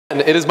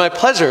It is my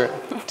pleasure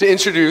to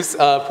introduce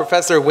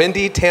Professor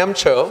Wendy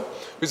Cho,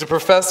 who's a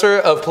professor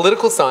of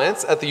political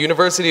science at the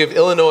University of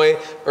Illinois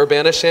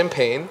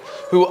Urbana-Champaign,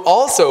 who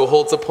also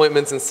holds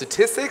appointments in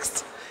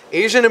statistics,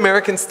 Asian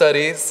American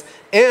Studies,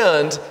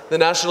 and the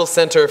National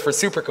Center for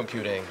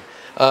Supercomputing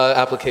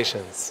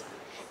applications.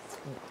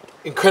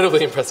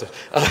 Incredibly impressive.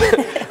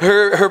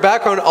 Her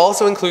background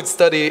also includes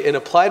study in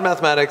applied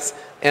mathematics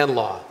and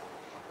law.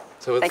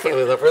 So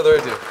without further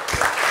ado.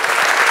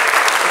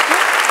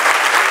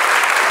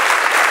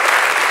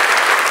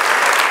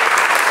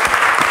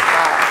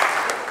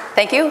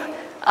 Thank you.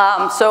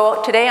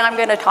 So today I'm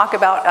going to talk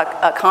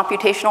about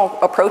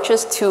computational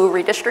approaches to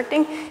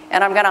redistricting,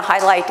 and I'm going to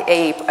highlight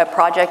a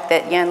project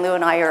that Yan Liu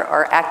and I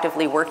are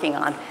actively working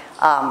on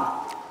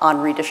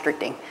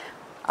redistricting.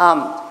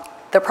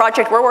 The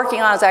project we're working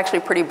on is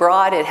actually pretty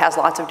broad. It has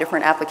lots of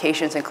different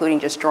applications,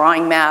 including just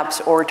drawing maps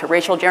or to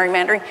racial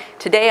gerrymandering.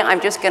 Today I'm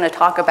just going to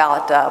talk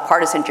about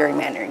partisan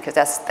gerrymandering, because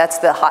that's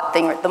the hot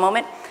thing at the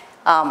moment.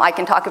 I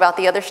can talk about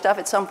the other stuff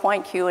at some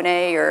point,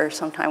 Q&A, or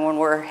sometime when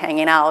we're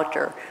hanging out,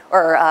 or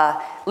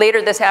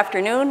later this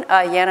afternoon,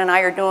 Yan and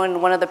I are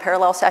doing one of the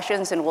parallel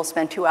sessions, and we'll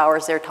spend 2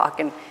 hours there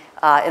talking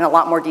in a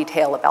lot more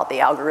detail about the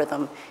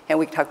algorithm, and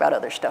we can talk about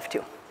other stuff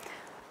too.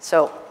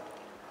 So,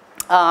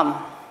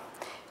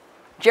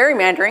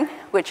 gerrymandering,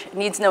 which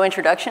needs no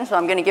introduction, so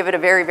I'm going to give it a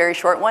very, very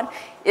short one,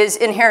 is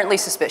inherently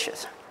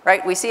suspicious,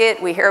 right? We see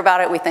it, we hear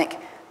about it, we think,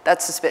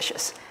 that's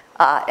suspicious.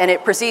 And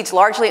it proceeds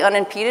largely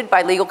unimpeded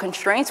by legal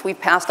constraints. We've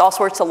passed all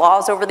sorts of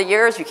laws over the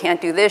years. You can't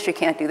do this, you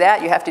can't do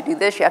that, you have to do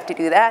this, you have to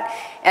do that,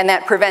 and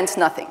that prevents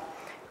nothing,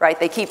 right?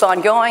 They keep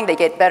on going, they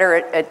get better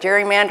at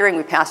gerrymandering,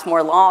 we pass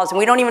more laws, and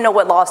we don't even know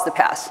what laws to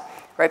pass,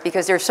 right?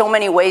 Because there's so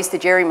many ways to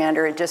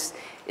gerrymander,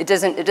 it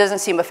doesn't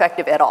seem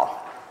effective at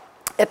all.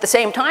 At the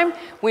same time,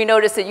 we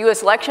notice that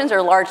US elections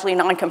are largely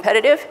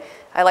non-competitive.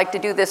 I like to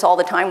do this all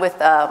the time with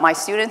my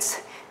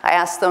students. I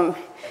ask them,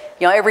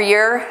 you know, every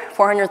year,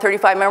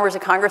 435 members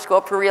of Congress go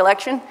up for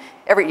re-election.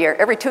 Every year,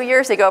 every 2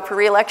 years, they go up for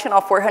re-election,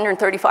 all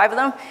 435 of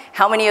them.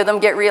 How many of them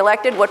get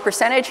re-elected? What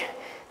percentage?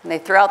 And they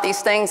throw out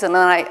these things, and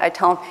then I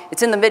tell them,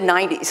 it's in the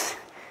mid-90s.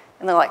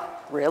 And they're like,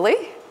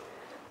 really?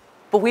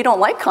 But we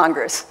don't like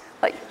Congress.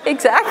 Like,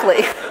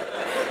 exactly.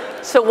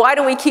 So why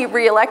do we keep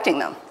re-electing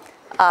them?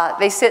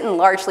 They sit in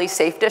largely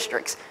safe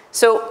districts.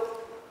 So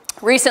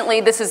recently,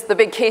 this is the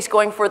big case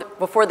going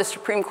before the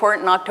Supreme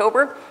Court in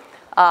October.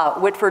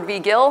 Whitford v.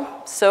 Gill.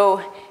 So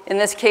in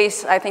this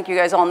case, I think you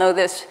guys all know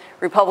this,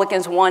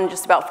 Republicans won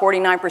just about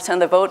 49% of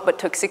the vote, but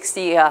took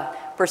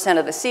 60%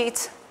 of the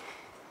seats.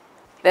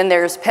 Then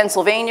there's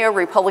Pennsylvania.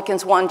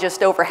 Republicans won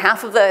just over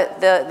half of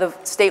the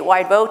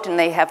statewide vote, and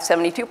they have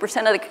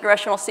 72% of the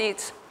congressional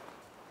seats.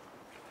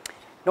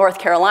 North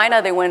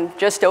Carolina, they win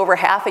just over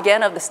half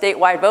again of the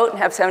statewide vote and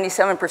have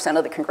 77%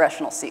 of the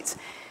congressional seats.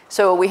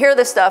 So we hear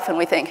this stuff and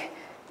we think,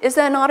 is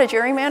that not a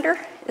gerrymander?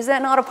 Is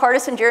that not a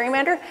partisan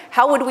gerrymander?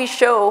 How would we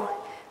show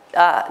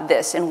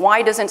this, and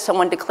why doesn't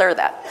someone declare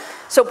that?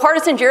 So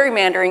partisan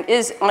gerrymandering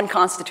is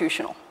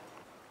unconstitutional.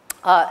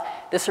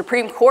 The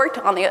Supreme Court,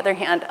 on the other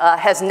hand,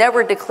 has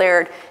never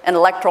declared an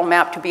electoral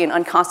map to be an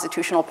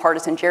unconstitutional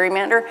partisan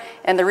gerrymander,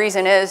 and the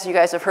reason is, you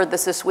guys have heard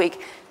this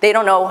week, they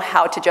don't know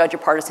how to judge a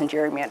partisan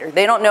gerrymander.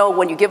 They don't know,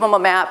 when you give them a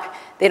map,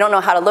 they don't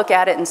know how to look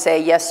at it and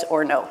say yes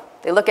or no.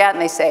 They look at it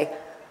and they say,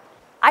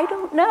 I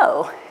don't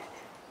know.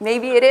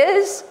 Maybe it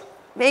is,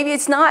 maybe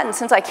it's not, and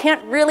since I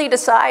can't really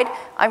decide,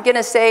 I'm going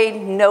to say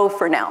no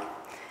for now.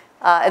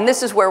 And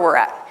this is where we're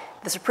at.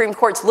 The Supreme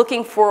Court's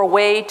looking for a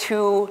way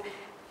to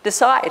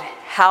decide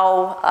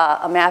how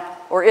a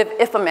map, or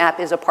if a map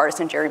is a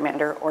partisan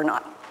gerrymander or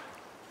not.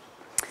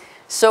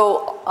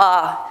 So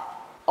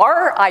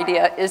our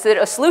idea is that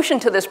a solution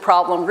to this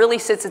problem really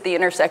sits at the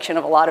intersection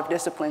of a lot of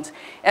disciplines.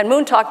 And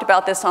Moon talked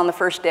about this on the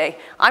first day.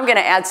 I'm going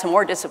to add some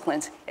more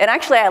disciplines. And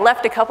actually, I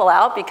left a couple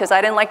out because I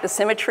didn't like the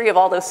symmetry of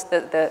all those,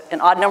 an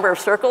odd number of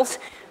circles.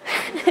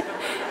 And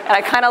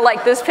I kind of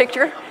like this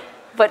picture.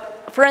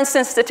 But for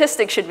instance,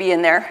 statistics should be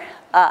in there.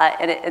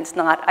 And it's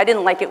not. I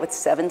didn't like it with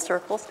 7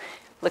 circles.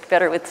 Looked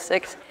better with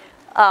 6.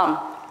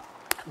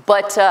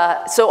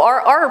 So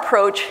our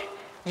approach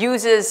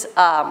uses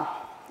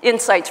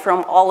insights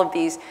from all of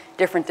these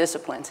different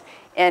disciplines.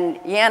 And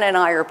Yan and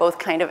I are both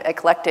kind of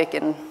eclectic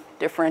and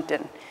different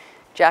and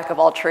jack of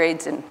all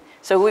trades. And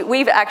so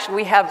we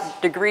have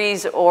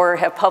degrees or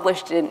have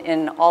published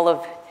in all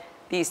of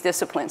these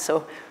disciplines.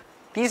 So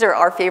these are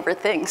our favorite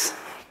things.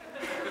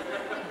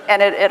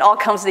 And it all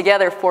comes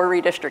together for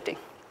redistricting.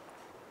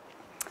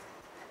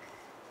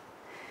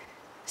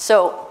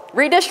 So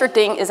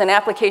redistricting is an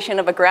application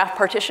of a graph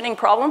partitioning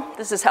problem.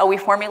 This is how we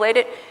formulate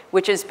it,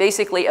 which is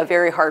basically a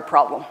very hard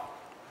problem.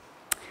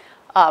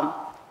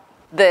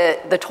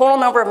 The total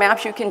number of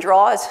maps you can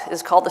draw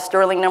is called the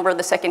Stirling number of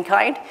the second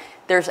kind.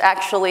 There's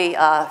actually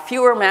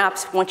fewer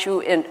maps once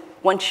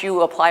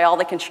you apply all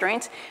the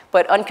constraints,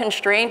 but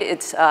unconstrained,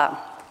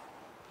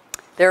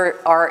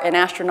 there are an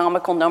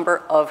astronomical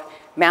number of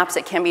maps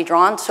that can be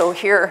drawn. So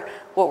here,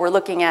 what we're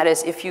looking at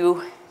is if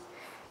you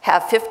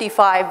have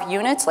 55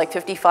 units, like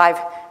 55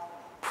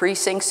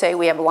 precincts, say,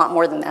 we have a lot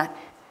more than that.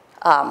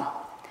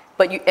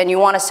 And you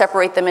want to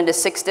separate them into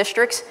 6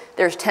 districts.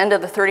 There's 10 to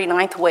the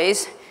 39th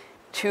ways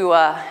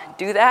to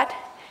do that.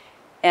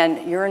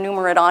 And you're a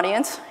numerate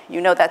audience.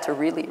 You know that's a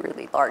really,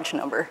 really large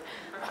number.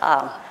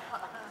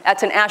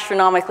 That's an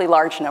astronomically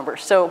large number.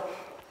 So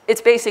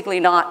it's basically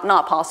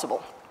not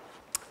possible.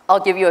 I'll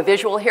give you a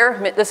visual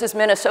here. This is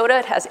Minnesota.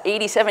 It has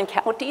 87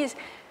 counties,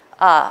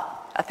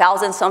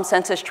 1,000 some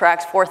census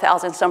tracts,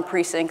 4,000 some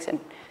precincts, and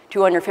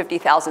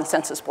 250,000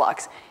 census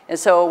blocks. And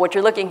so what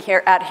you're looking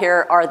at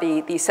here are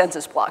the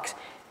census blocks.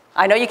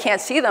 I know you can't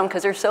see them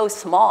because they're so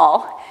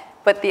small,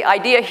 but the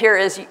idea here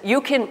is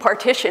you can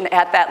partition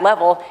at that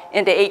level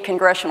into 8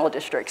 congressional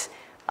districts.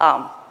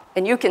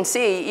 And you can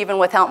see, even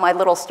without my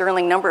little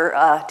sterling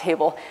number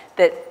table,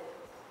 that,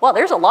 well,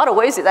 there's a lot of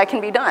ways that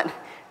can be done.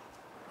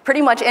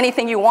 Pretty much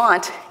anything you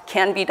want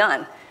can be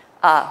done.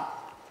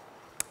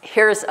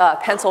 Here's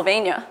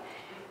Pennsylvania.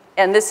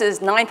 And this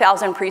is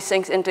 9,000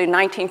 precincts into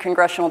 19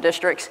 congressional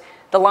districts.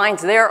 The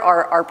lines there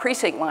are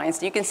precinct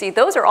lines. You can see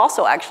those are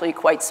also actually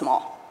quite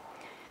small.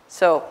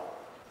 So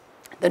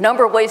the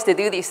number of ways to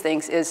do these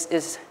things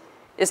is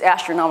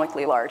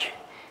astronomically large.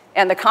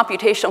 And the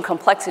computational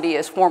complexity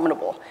is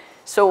formidable.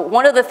 So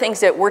one of the things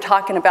that we're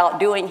talking about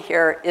doing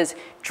here is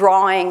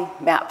drawing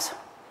maps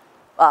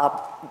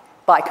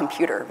by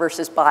computer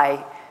versus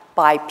by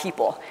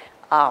people.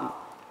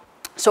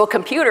 So a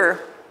computer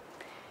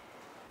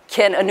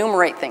can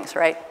enumerate things,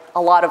 right?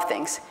 A lot of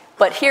things.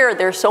 But here,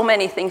 there's so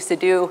many things to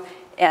do,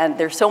 and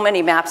there's so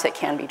many maps that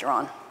can be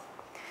drawn.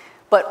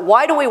 But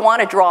why do we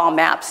want to draw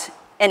maps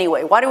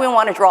anyway? Why do we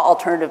want to draw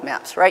alternative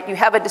maps, right? You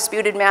have a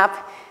disputed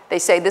map. They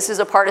say, this is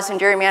a partisan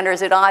gerrymander.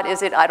 Is it odd?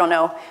 Is it? I don't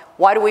know.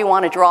 Why do we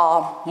want to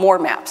draw more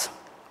maps?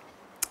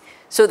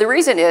 So the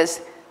reason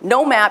is,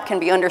 no map can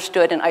be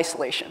understood in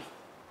isolation,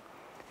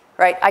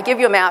 right? I give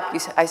you a map.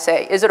 I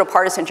say, is it a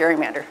partisan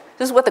gerrymander?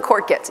 This is what the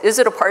court gets. Is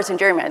it a partisan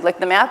gerrymander? Like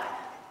the map?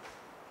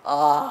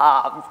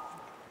 I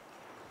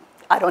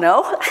don't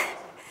know.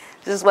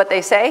 This is what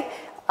they say.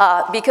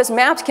 Because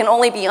maps can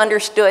only be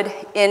understood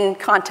in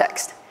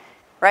context,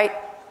 right?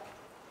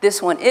 This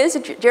one is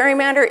a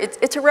gerrymander.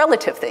 It's a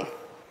relative thing,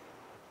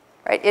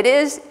 right? It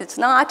is, it's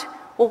not.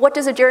 Well, what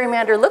does a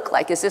gerrymander look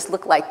like? Does this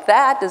look like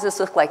that? Does this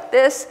look like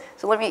this?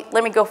 So let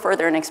me go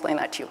further and explain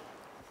that to you.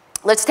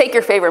 Let's take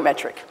your favorite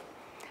metric.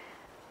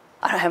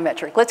 I don't have a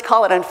metric. Let's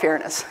call it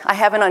unfairness. I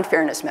have an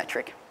unfairness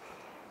metric.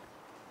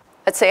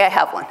 Let's say I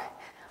have one.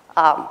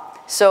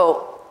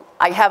 So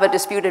I have a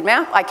disputed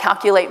map. I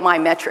calculate my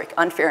metric,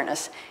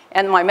 unfairness.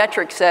 And my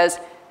metric says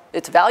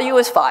its value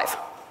is 5.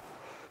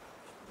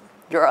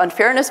 Your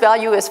unfairness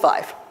value is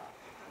 5.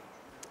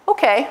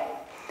 Okay,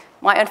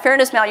 my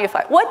unfairness value is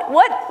 5.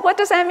 What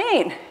does that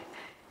mean?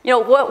 You know,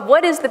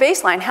 what is the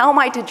baseline? How am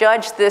I to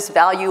judge this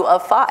value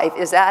of 5?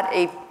 Is that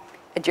a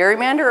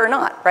gerrymander or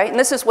not, right? And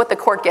this is what the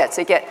court gets.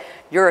 They get,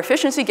 your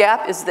efficiency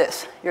gap is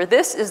this. Your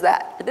this is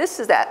that. Your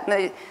this is that. And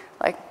they,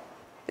 like,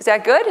 is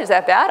that good? Is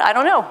that bad? I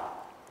don't know.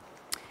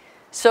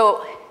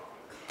 So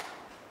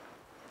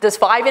does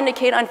 5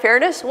 indicate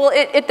unfairness? Well,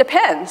 it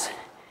depends.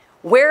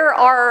 What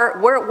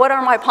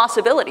are my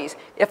possibilities?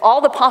 If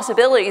all the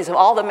possibilities of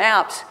all the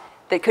maps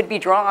that could be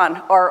drawn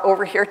are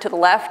over here to the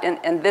left,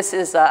 and this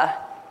is,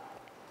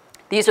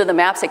 these are the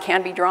maps that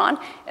can be drawn,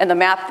 and the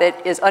map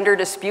that is under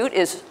dispute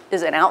is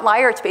an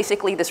outlier. It's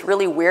basically this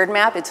really weird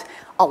map. It's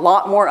a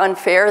lot more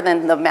unfair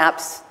than the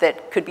maps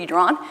that could be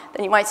drawn.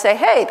 Then you might say,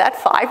 hey, that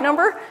 5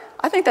 number,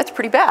 I think that's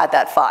pretty bad,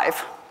 that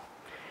 5,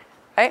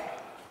 right?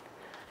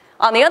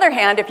 On the other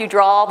hand, if you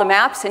draw all the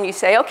maps and you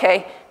say,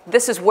 okay,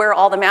 this is where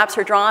all the maps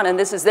are drawn and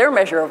this is their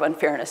measure of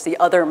unfairness, the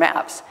other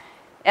maps,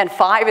 and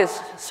 5 is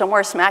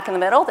somewhere smack in the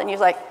middle, then you're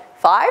like,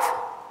 5?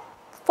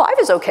 5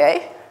 is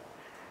okay,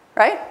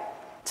 right?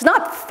 It's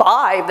not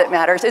 5 that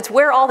matters, it's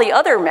where all the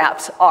other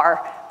maps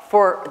are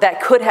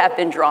that could have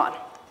been drawn.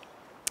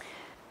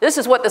 This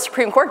is what the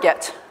Supreme Court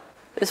gets.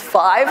 Is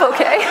 5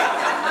 okay?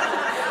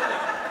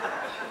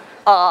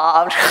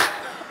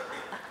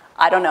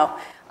 I don't know.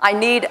 I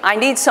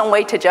need some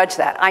way to judge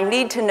that. I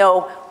need to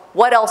know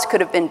what else could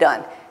have been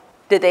done.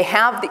 Did they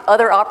have the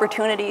other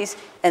opportunities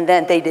and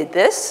then they did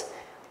this?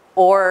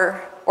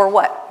 Or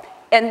what?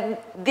 And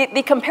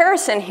the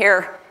comparison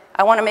here,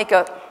 I want to make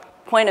a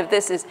point of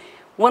this, is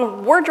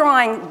when we're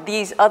drawing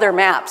these other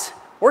maps,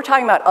 we're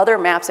talking about other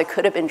maps that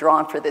could have been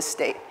drawn for this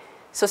state.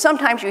 So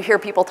sometimes you hear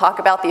people talk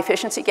about the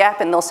efficiency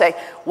gap and they'll say,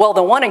 well,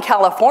 the one in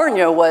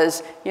California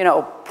was,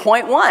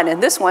 0.1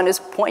 and this one is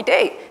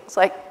 0.8. It's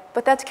like,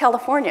 but that's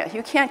California.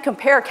 You can't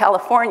compare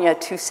California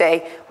to,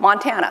 say,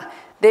 Montana.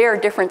 They are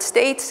different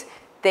states.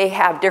 They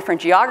have different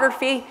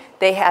geography.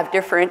 They have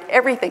different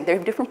everything. They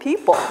have different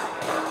people,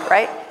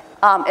 right?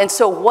 And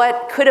so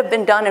what could have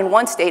been done in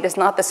one state is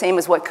not the same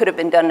as what could have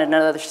been done in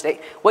another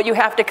state. What you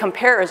have to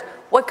compare is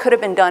what could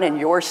have been done in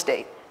your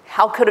state.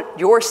 How could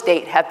your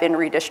state have been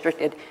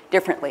redistricted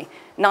differently?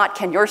 Not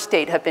can your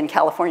state have been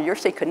California. Your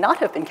state could not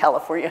have been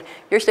California.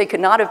 Your state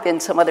could not have been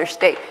some other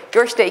state.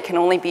 Your state can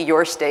only be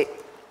your state.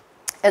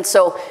 And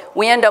so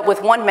we end up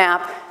with one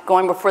map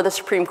going before the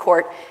Supreme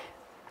Court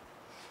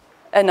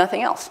and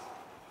nothing else,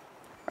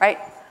 right?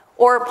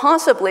 Or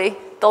possibly,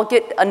 they'll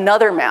get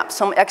another map.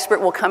 Some expert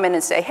will come in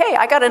and say, hey,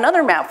 I got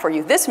another map for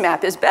you. This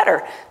map is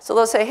better. So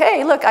they'll say,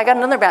 hey, look, I got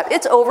another map.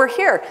 It's over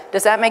here.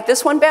 Does that make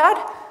this one bad?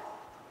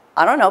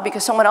 I don't know,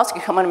 because someone else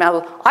could come in and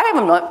map. I have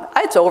a map.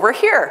 It's over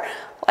here.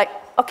 Like,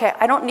 okay,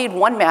 I don't need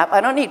one map. I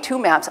don't need two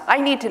maps.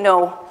 I need to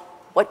know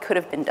what could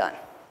have been done,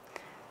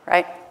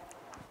 right?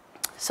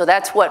 So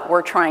that's what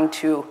we're trying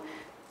to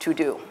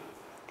do.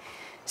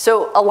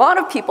 So a lot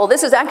of people,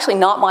 this is actually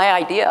not my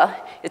idea.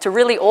 It's a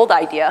really old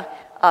idea.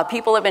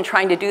 People have been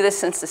trying to do this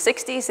since the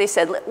 60s. They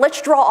said,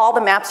 let's draw all the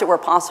maps that were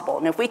possible.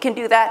 And if we can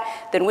do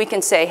that, then we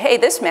can say, hey,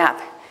 this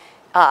map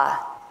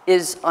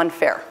is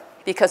unfair.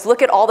 Because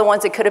look at all the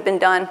ones that could have been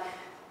done.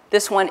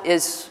 This one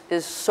is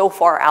so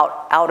far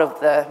out of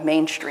the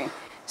mainstream.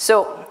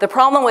 So the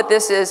problem with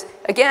this is,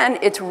 again,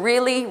 it's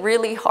really,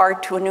 really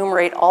hard to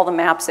enumerate all the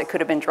maps that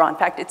could have been drawn. In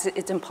fact,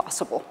 it's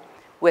impossible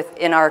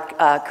within our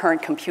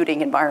current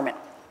computing environment.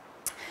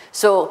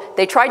 So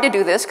they tried to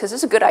do this, because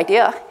it's a good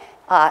idea.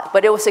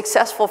 But it was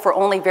successful for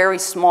only very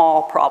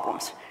small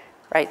problems,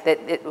 right? That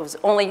it was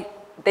only,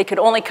 they could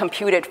only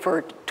compute it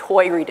for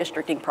toy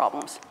redistricting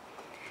problems.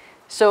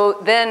 So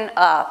then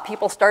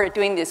people started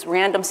doing this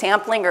random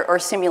sampling or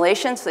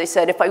simulations. So they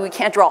said, if we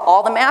can't draw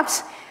all the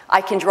maps, I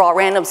can draw a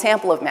random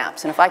sample of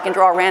maps. And if I can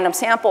draw a random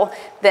sample,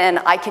 then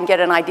I can get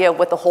an idea of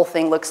what the whole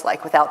thing looks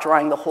like without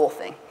drawing the whole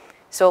thing.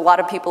 So a lot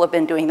of people have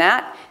been doing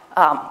that.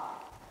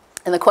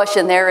 And the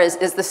question there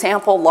is the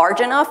sample large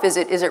enough? Is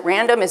it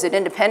random? Is it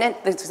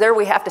independent? Because there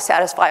we have to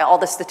satisfy all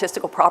the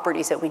statistical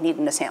properties that we need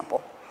in a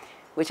sample,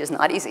 which is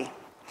not easy.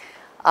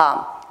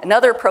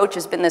 Another approach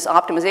has been this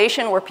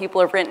optimization, where people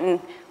have written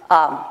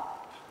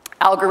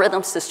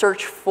algorithms to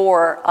search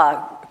for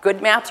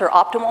good maps or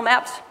optimal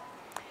maps.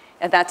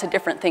 And that's a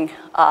different thing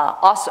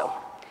also.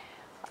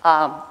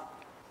 I'll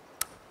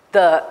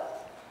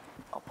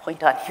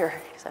point on here,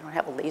 because I don't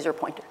have a laser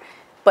pointer.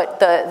 But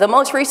the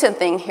most recent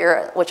thing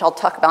here, which I'll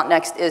talk about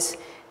next, is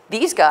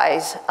these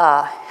guys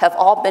have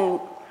all been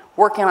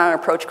working on an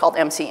approach called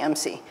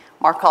MCMC,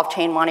 Markov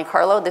Chain Monte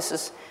Carlo. This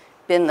has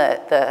been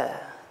the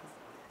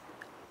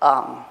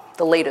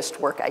latest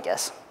work, I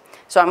guess.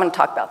 So I'm going to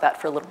talk about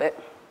that for a little bit.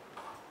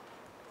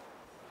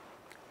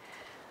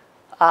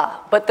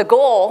 But the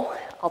goal,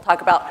 I'll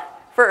talk about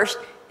first,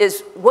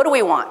 is what do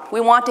we want?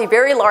 We want a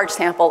very large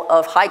sample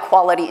of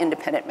high-quality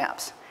independent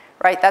maps.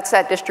 Right? That's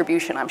that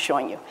distribution I'm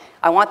showing you.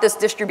 I want this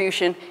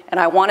distribution, and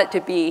I want it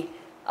to be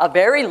a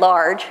very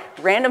large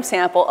random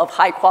sample of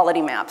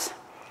high-quality maps.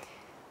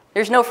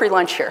 There's no free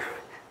lunch here.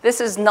 This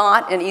is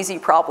not an easy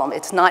problem.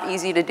 It's not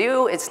easy to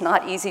do. It's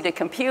not easy to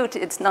compute.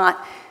 It's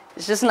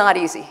just not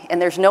easy,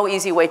 and there's no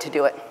easy way to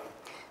do it.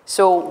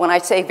 So when I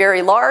say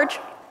very large,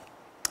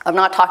 I'm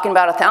not talking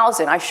about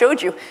 1,000. I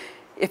showed you,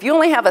 if you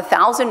only have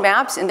 1,000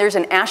 maps and there's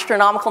an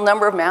astronomical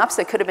number of maps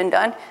that could have been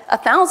done,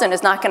 1,000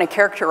 is not going to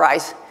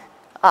characterize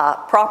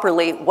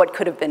properly what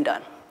could have been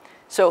done.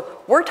 So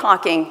we're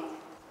talking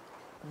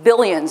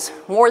billions,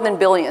 more than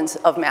billions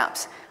of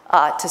maps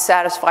to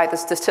satisfy the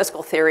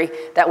statistical theory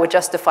that would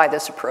justify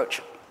this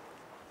approach.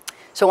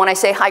 So when I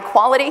say high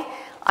quality,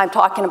 I'm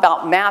talking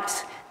about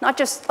maps, not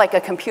just like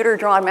a computer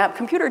drawn map.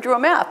 Computer drew a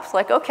map. It's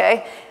like,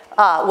 okay,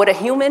 would a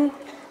human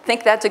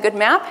think that's a good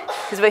map?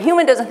 Because if a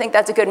human doesn't think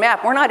that's a good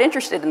map, we're not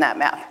interested in that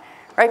map.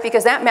 Right?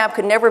 Because that map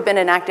could never have been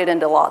enacted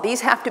into law.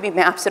 These have to be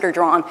maps that are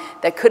drawn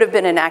that could have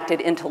been enacted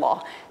into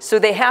law. So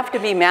they have to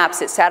be maps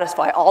that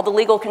satisfy all the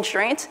legal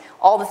constraints,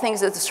 all the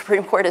things that the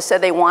Supreme Court has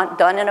said they want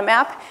done in a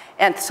map,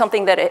 and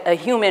something that a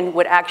human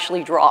would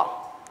actually draw.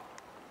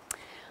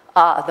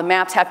 The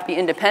maps have to be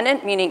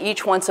independent, meaning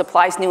each one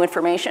supplies new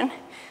information.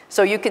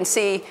 So you can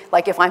see,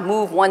 like if I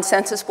move one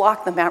census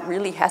block, the map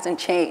really hasn't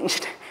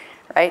changed.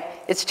 Right?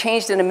 It's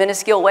changed in a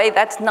minuscule way.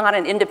 That's not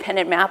an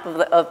independent map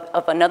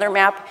of another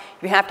map.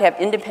 You have to have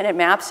independent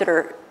maps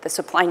that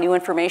supply new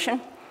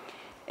information.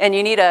 And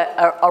you need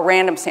a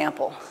random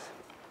sample.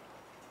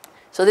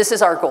 So this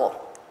is our goal.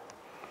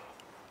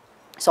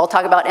 So I'll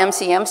talk about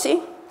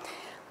MCMC.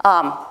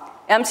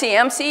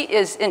 MCMC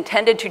is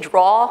intended to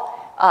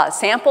draw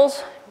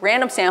samples,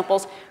 random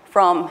samples,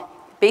 from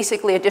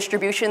basically a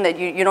distribution that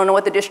you don't know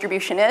what the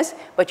distribution is,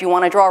 but you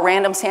want to draw a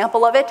random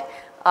sample of it.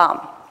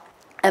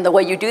 And the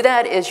way you do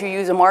that is you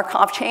use a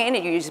Markov chain,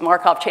 and you use a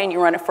Markov chain,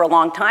 you run it for a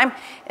long time,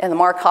 and the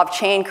Markov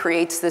chain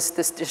creates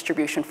this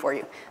distribution for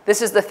you.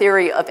 This is the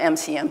theory of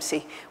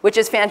MCMC, which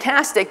is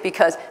fantastic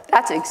because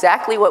that's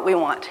exactly what we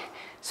want.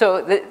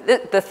 So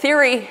the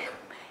theory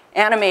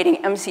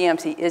animating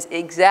MCMC is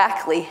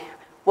exactly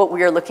what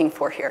we are looking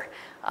for here.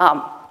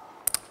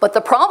 But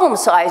the problem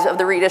size of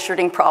the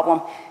redistricting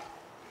problem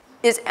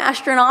is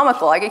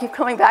astronomical. I keep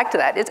coming back to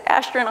that. It's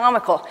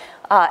astronomical.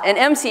 And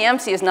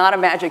MCMC is not a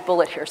magic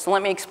bullet here, so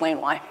let me explain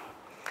why.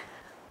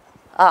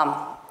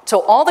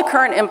 So all the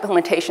current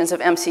implementations of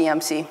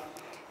MCMC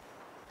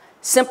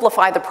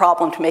simplify the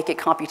problem to make it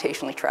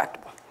computationally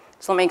tractable.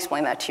 So let me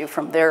explain that to you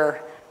from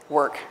their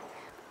work.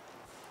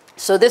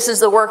 So this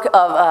is the work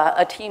of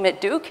a team at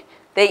Duke.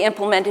 They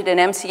implemented an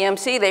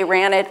MCMC. They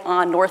ran it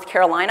on North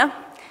Carolina.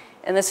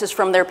 and this is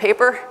from their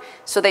paper.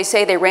 So they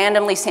say they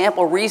randomly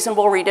sample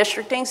reasonable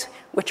redistrictings,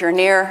 which are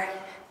near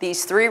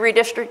these 3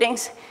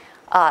 redistrictings,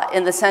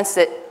 in the sense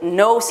that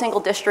no single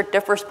district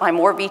differs by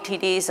more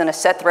VTDs than a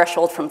set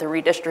threshold from the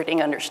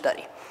redistricting under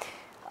study,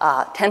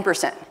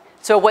 10%.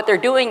 So what they're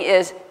doing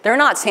is they're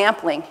not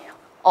sampling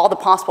all the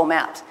possible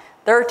maps.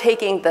 They're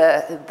taking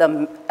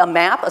a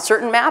map, a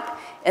certain map,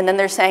 and then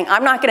they're saying,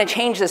 I'm not going to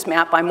change this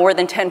map by more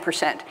than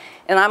 10%.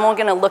 And I'm only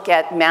going to look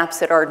at maps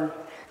that are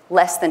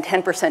less than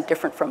 10%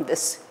 different from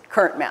this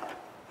current map,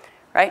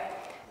 right?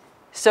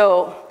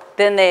 So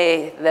then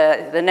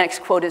the next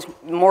quote is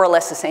more or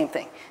less the same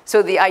thing.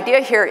 So the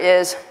idea here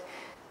is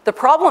the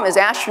problem is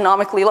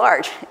astronomically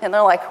large. And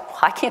they're like, well,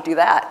 I can't do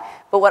that.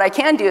 But what I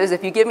can do is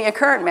if you give me a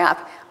current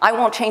map, I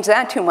won't change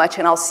that too much,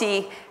 and I'll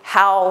see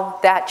how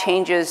that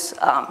changes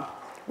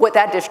what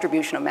that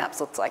distribution of maps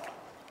looks like,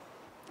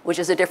 which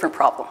is a different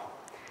problem.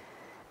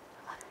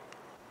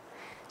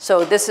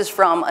 So this is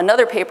from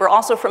another paper,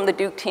 also from the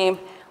Duke team,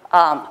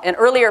 an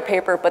earlier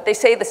paper, but they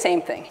say the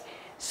same thing.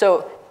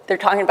 So they're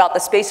talking about the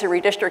space of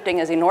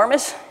redistricting is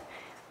enormous.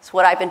 It's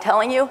what I've been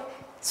telling you.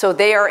 So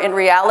they are in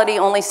reality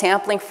only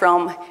sampling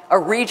from a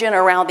region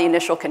around the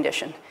initial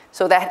condition.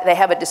 So that they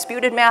have a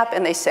disputed map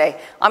and they say,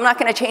 I'm not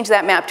going to change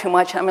that map too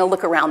much. I'm going to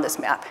look around this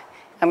map.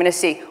 I'm going to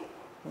see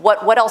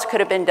what else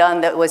could have been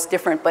done that was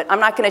different, but I'm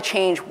not going to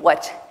change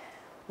what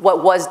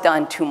was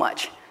done too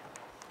much.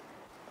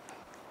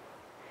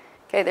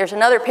 Okay, there's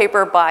another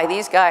paper by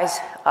these guys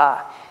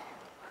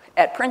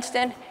at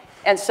Princeton.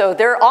 And so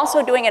they're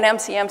also doing an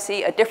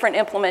MCMC, a different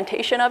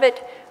implementation of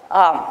it,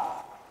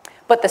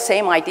 but the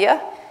same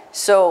idea.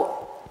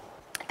 So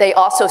they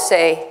also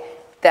say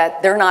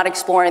that they're not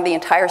exploring the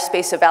entire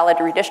space of valid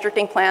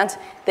redistricting plans.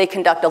 They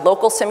conduct a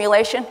local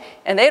simulation,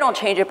 and they don't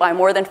change it by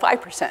more than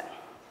 5%.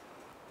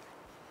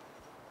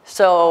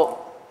 So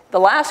the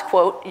last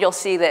quote, you'll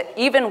see that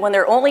even when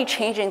they're only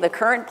changing the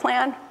current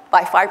plan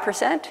by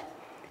 5%,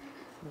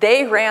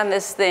 they ran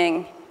this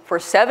thing for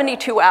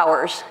 72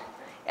 hours,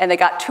 and they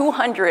got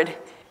 200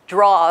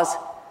 draws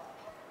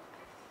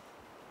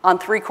on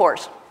 3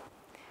 cores.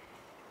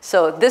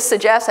 So this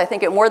suggests, I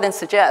think it more than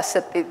suggests,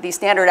 that these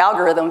standard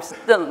algorithms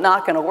are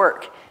not going to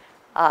work.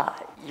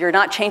 You're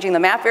not changing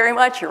the map very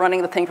much. You're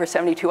running the thing for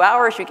 72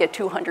 hours. You get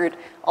 200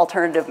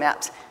 alternative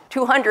maps.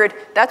 200,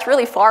 that's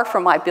really far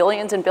from my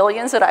billions and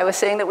billions that I was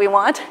saying that we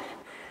want.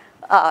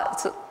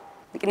 So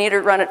we need to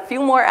run a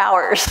few more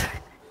hours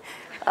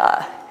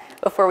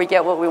before we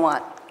get what we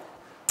want.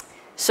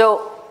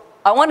 So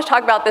I want to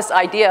talk about this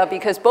idea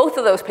because both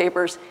of those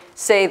papers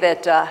say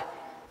that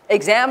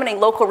examining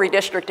local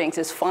redistrictings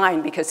is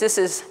fine because this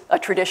is a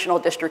traditional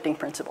districting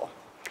principle.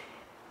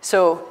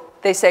 So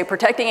they say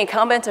protecting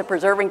incumbents and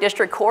preserving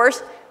district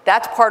cores,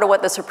 that's part of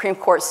what the Supreme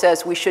Court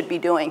says we should be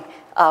doing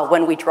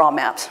when we draw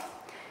maps.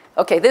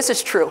 Okay, this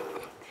is true.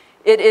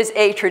 It is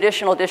a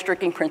traditional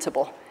districting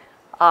principle.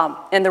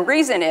 And the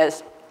reason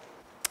is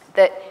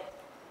that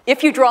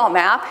if you draw a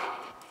map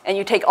and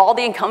you take all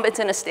the incumbents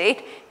in a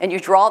state and you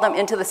draw them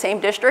into the same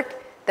district,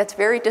 that's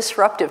very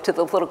disruptive to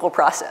the political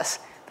process.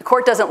 The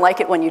court doesn't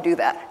like it when you do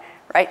that,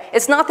 right?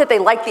 It's not that they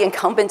like the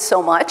incumbents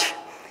so much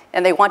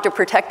and they want to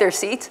protect their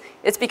seats.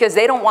 It's because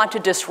they don't want to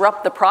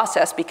disrupt the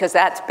process because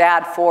that's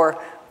bad for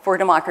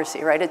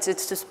democracy, right? It's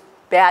just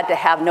bad to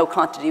have no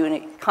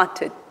continuity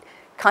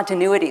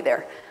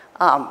there.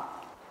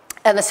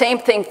 And the same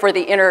thing for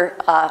the inner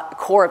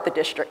core of the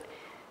district.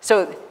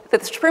 So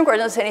the Supreme Court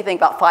doesn't say anything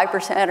about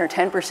 5% or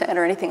 10%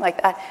 or anything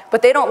like that,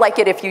 but they don't like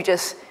it if you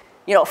just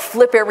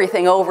flip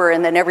everything over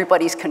and then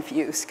everybody's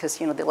confused because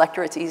the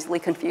electorate's easily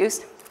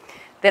confused.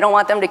 They don't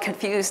want them to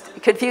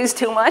confuse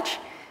too much.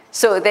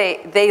 So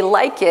they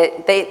like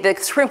it. The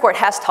Supreme Court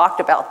has talked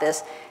about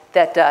this,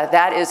 that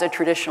that is a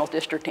traditional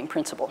districting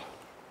principle.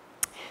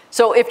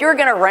 So if you're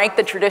going to rank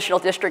the traditional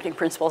districting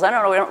principles, I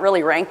don't know, we don't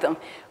really rank them,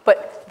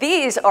 but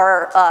these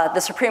are the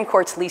Supreme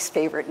Court's least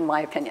favorite, in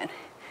my opinion.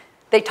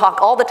 They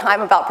talk all the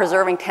time about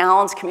preserving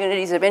towns,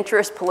 communities of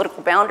interest,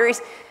 political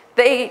boundaries.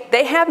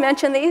 They have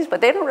mentioned these,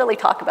 but they don't really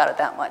talk about it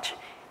that much.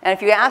 And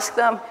if you ask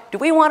them, do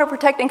we want to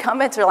protect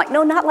incumbents? They're like,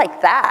 no, not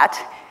like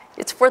that.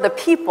 It's for the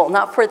people,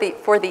 not for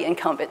the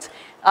incumbents.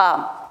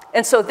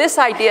 And so this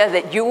idea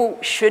that you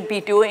should be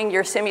doing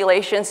your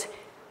simulations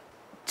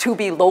to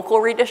be local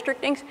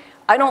redistrictings,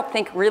 I don't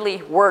think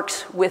really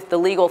works with the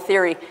legal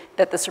theory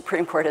that the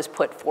Supreme Court has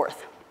put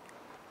forth.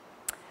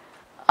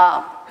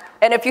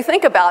 And if you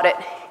think about it,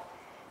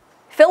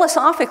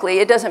 philosophically,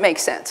 it doesn't make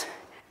sense,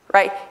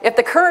 right? If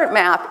the current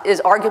map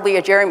is arguably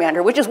a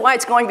gerrymander, which is why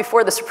it's going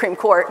before the Supreme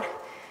Court,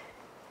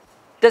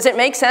 does it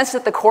make sense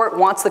that the court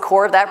wants the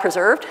core of that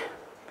preserved?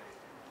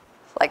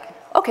 Like,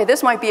 okay,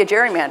 this might be a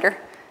gerrymander.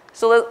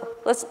 So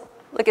let's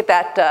look at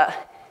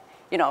that,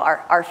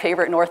 our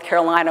favorite North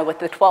Carolina with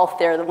the 12th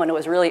there when it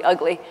was really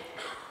ugly.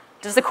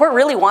 Does the court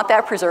really want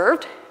that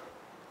preserved?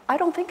 I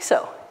don't think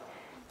so.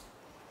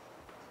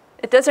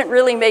 It doesn't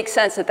really make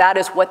sense that that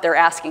is what they're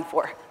asking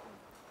for.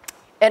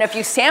 And if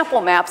you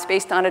sample maps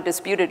based on a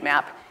disputed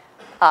map,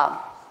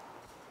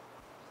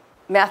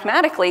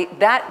 mathematically,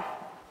 that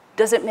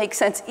doesn't make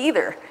sense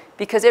either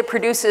because it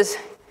produces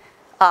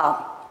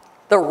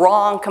the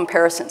wrong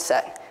comparison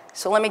set.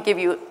 So let me give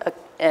you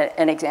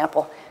an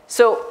example.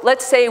 So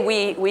let's say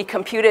we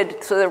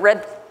computed, so the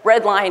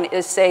red line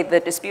is, say, the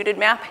disputed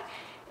map,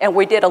 and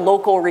we did a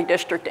local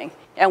redistricting.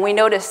 And we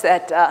noticed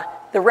that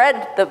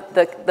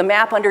the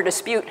map under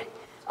dispute,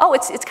 oh,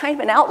 it's kind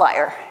of an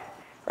outlier,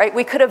 right?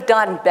 We could have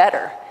done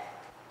better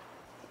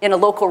in a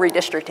local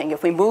redistricting.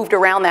 If we moved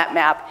around that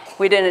map,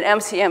 we did an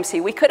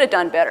MCMC, we could have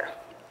done better.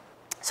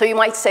 So you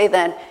might say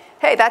then,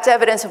 hey, that's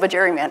evidence of a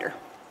gerrymander,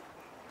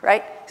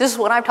 right? This is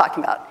what I'm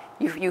talking about.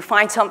 You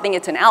find something,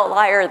 it's an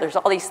outlier, there's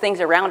all these things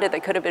around it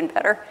that could have been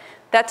better.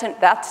 That's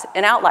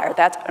an outlier,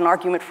 that's an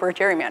argument for a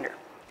gerrymander.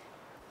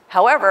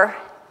 However,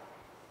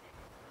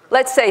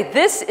 let's say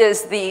this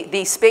is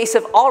the space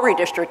of all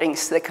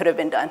redistrictings that could have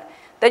been done.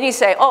 Then you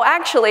say, oh,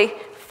 actually,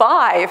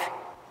 5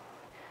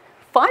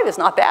 is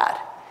not bad,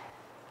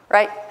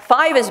 right?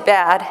 5 is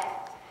bad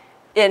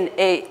in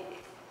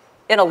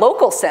a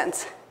local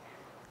sense,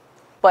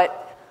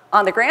 but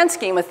on the grand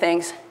scheme of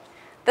things,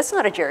 that's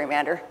not a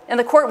gerrymander. And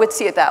the court would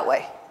see it that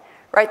way,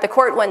 right? The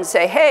court wouldn't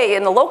say, hey,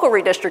 in the local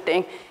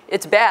redistricting,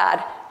 it's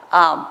bad.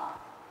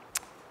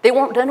 They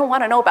don't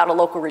want to know about a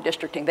local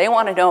redistricting. They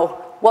want to know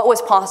what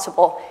was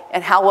possible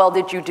and how well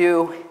did you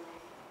do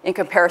in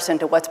comparison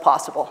to what's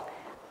possible.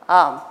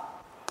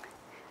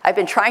 I've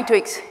been trying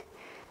to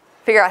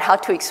figure out how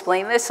to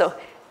explain this. So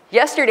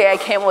yesterday I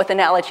came up with an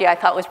analogy I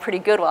thought was pretty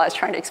good while I was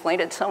trying to explain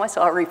it to someone,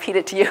 so I'll repeat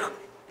it to you.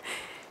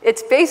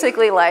 It's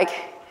basically like,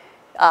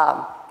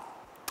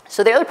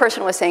 so the other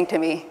person was saying to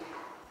me,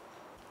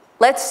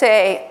 let's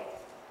say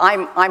I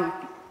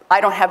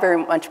don't have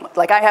very much,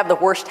 like I have the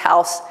worst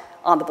house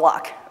on the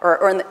block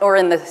or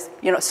in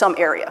the, some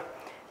area,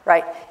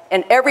 right?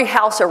 And every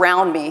house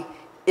around me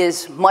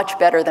is much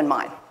better than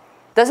mine.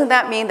 Doesn't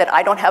that mean that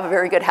I don't have a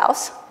very good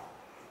house?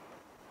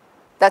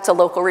 That's a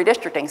local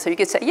redistricting. So you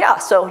could say, yeah,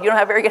 so you don't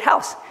have a very good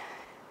house.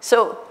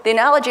 So the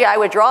analogy I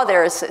would draw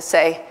there is to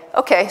say,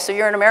 okay, so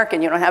you're an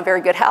American, you don't have a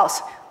very good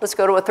house. Let's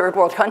go to a third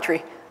world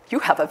country. You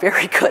have a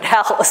very good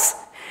house,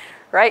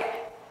 right?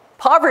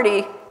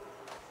 Poverty,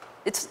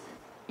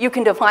 you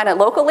can define it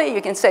locally.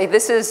 You can say,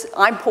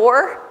 I'm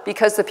poor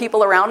because the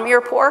people around me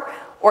are poor.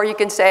 Or you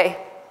can say,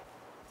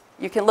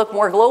 you can look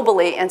more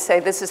globally and say,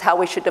 this is how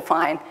we should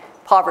define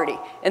poverty.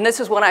 And this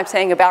is what I'm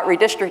saying about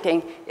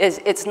redistricting, is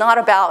it's not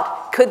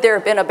about, could there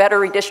have been a better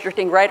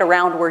redistricting right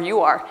around where you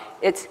are?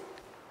 It's,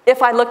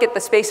 if I look at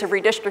the space of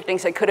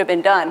redistrictings that could have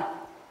been done,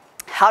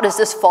 how does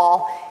this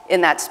fall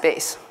in that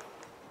space?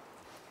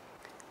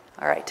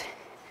 All right,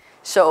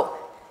 so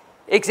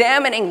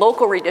examining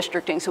local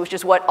redistricting, which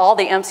is what all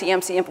the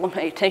MCMC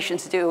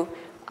implementations do,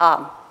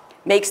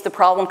 makes the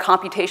problem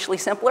computationally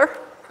simpler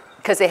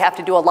because they have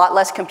to do a lot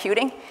less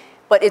computing,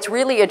 but it's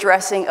really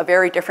addressing a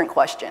very different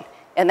question.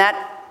 And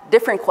that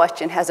different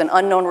question has an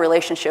unknown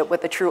relationship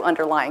with the true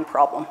underlying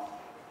problem.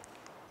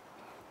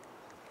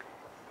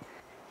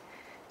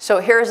 So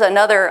here's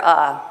another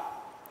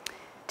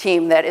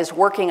team that is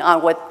working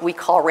on what we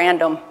call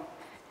random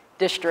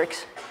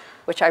districts,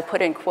 which I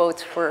put in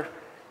quotes for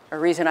a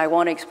reason I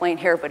won't explain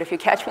here, but if you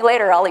catch me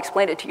later, I'll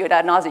explain it to you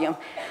ad nauseum.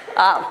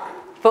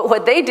 But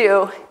what they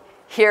do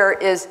here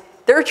is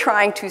they're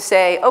trying to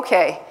say,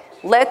 okay,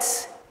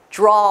 let's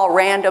draw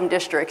random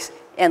districts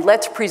and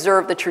let's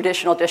preserve the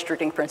traditional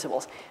districting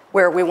principles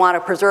where we want to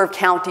preserve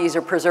counties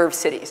or preserve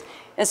cities.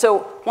 And so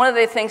one of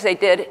the things they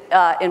did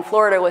in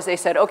Florida was they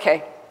said,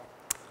 okay,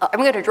 I'm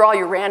going to draw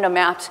you random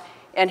maps,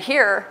 and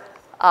here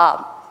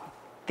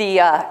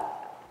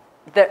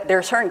there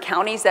are certain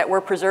counties that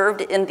were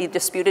preserved in the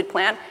disputed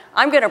plan.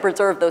 I'm going to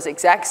preserve those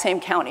exact same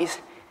counties.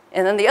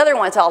 And then the other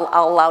ones I'll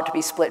allow to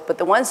be split. But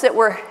the ones that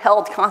were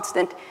held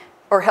constant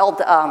or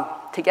held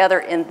together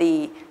in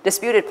the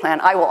disputed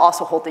plan, I will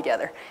also hold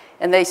together.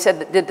 And they said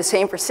that did the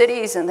same for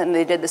cities, and then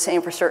they did the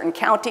same for certain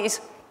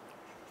counties.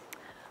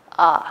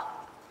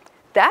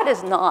 That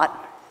is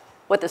not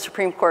what the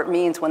Supreme Court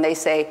means when they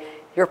say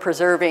you're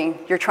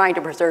trying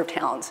to preserve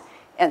towns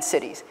and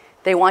cities.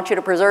 They want you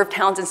to preserve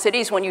towns and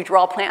cities when you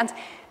draw plans.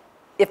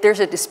 If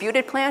there's a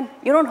disputed plan,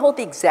 you don't hold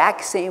the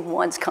exact same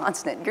ones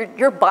constant.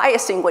 You're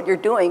biasing what you're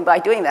doing by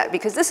doing that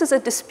because this is a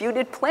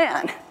disputed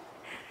plan,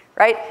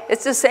 right?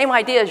 It's the same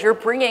idea as you're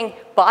bringing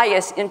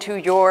bias into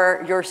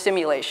your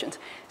simulations.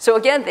 So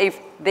again,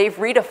 they've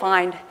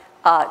redefined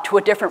to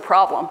a different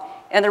problem.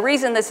 And the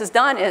reason this is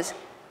done is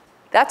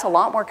that's a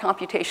lot more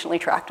computationally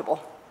tractable.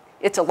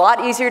 It's a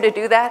lot easier to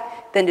do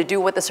that than to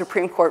do what the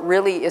Supreme Court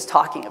really is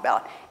talking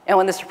about. And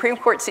when the Supreme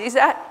Court sees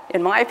that,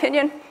 in my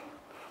opinion,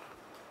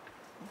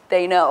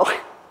 they know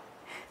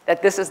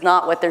that this is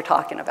not what they're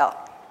talking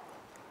about.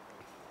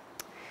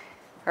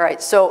 All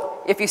right,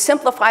 so if you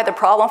simplify the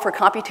problem for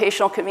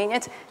computational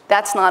convenience,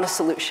 that's not a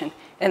solution.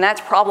 And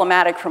that's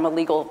problematic from a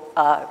legal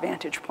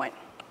vantage point.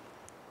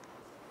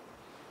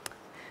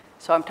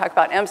 So I'm talking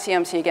about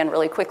MCMC again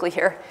really quickly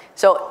here.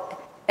 So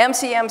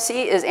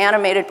MCMC is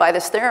animated by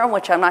this theorem,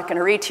 which I'm not going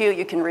to read to you.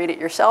 You can read it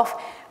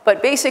yourself.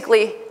 But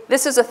basically,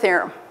 this is a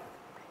theorem.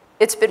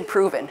 It's been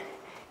proven.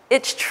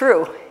 It's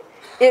true.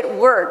 It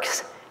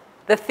works.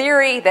 the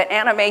theory that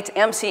animates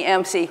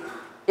MC-MC,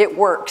 it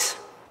works.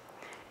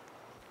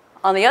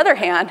 On the other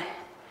hand,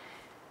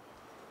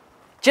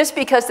 just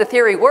because the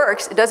theory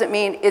works, it doesn't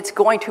mean it's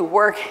going to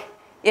work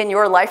in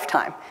your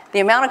lifetime. The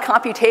amount of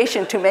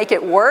computation to make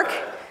it work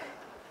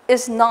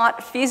is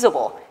not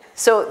feasible.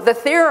 So the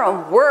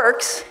theorem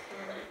works,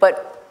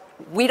 but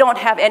we don't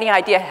have any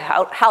idea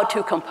how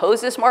to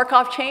compose this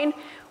Markov chain.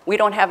 We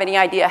don't have any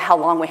idea how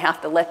long we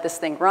have to let this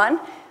thing run.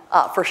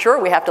 For sure,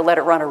 we have to let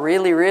it run a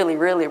really, really,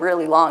 really,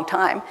 really long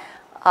time.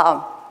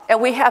 And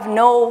we have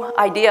no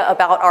idea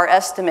about our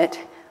estimate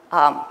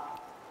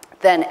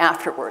then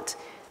afterwards.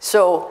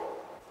 So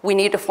we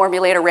need to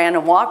formulate a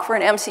random walk for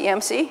an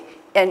MC-MC.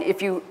 And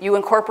if you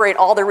incorporate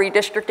all the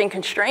redistricting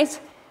constraints,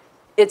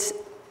 it's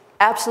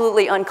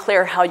absolutely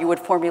unclear how you would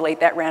formulate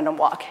that random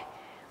walk.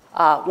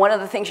 One of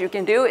the things you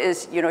can do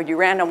is, you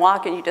random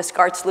walk and you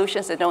discard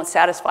solutions that don't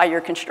satisfy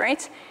your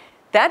constraints.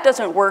 That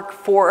doesn't work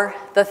for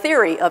the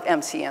theory of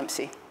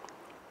MC-MC.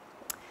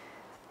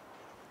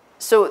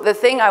 So the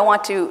thing I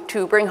want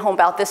to bring home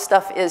about this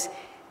stuff is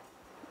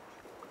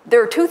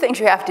there are two things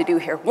you have to do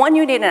here. One,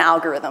 you need an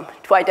algorithm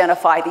to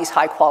identify these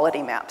high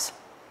quality maps,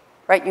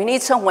 right? You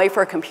need some way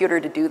for a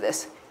computer to do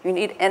this. You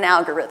need an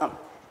algorithm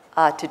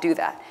to do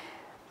that.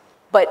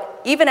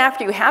 But even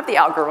after you have the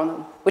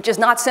algorithm, which is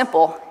not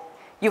simple,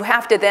 you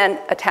have to then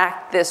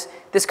attack this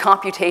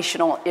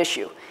computational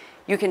issue.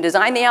 You can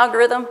design the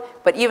algorithm,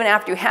 but even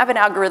after you have an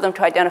algorithm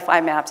to identify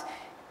maps,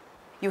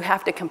 you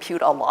have to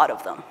compute a lot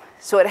of them.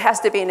 So it has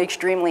to be an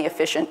extremely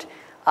efficient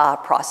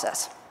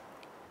process.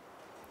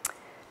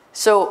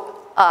 So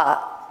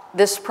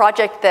this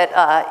project that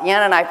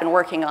Yan and I have been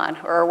working on,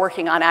 or are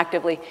working on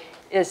actively,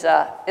 is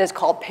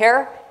called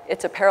PAIR.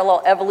 It's a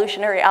parallel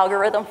evolutionary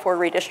algorithm for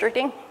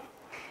redistricting.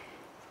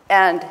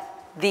 And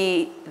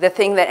the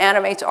thing that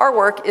animates our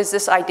work is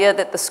this idea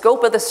that the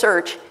scope of the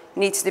search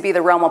needs to be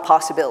the realm of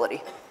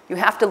possibility. You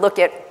have to look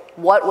at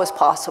what was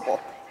possible,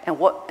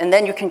 and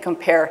then you can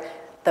compare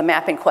the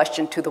map in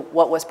question to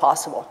what was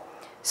possible.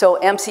 So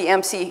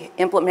MC-MC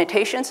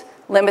implementations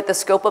limit the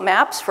scope of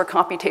maps for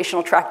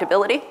computational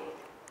tractability.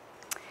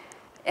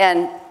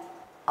 And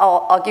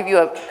I'll give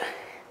you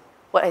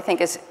what I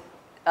think is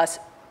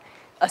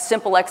a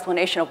simple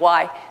explanation of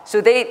why. So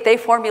they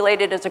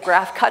formulated it as a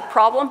graph cut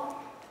problem.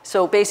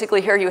 So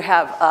basically here you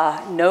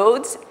have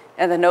nodes,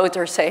 and the nodes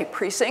are, say,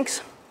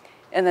 precincts.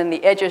 And then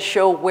the edges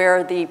show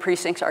where the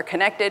precincts are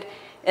connected.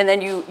 And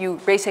then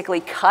you basically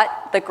cut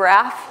the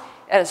graph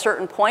at a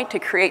certain point to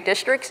create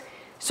districts.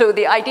 So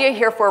the idea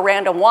here for a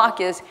random walk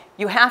is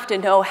you have to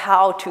know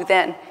how to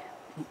then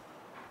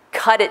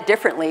cut it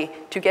differently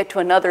to get to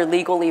another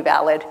legally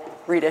valid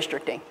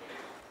redistricting.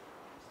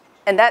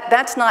 And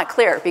that's not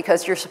clear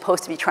because you're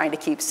supposed to be trying to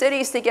keep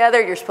cities together,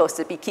 you're supposed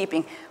to be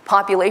keeping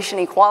population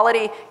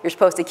equality, you're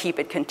supposed to keep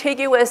it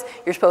contiguous,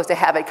 you're supposed to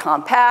have it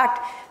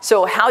compact.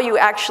 So how you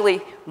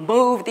actually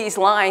move these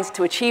lines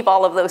to achieve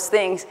all of those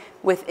things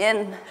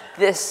within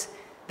this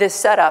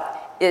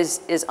setup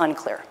is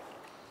unclear.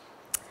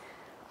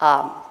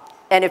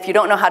 And if you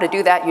don't know how to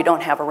do that, you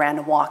don't have a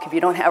random walk. If you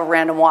don't have a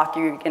random walk,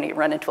 you're going to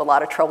run into a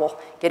lot of trouble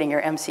getting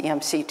your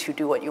MC-MC to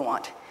do what you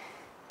want.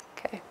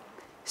 Okay.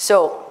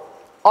 So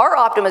our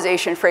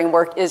optimization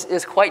framework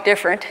is quite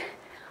different,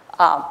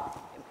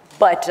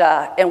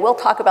 and we'll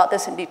talk about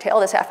this in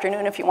detail this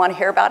afternoon if you want to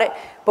hear about it,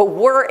 but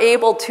we're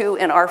able to,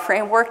 in our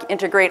framework,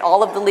 integrate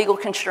all of the legal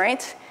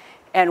constraints,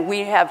 and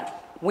we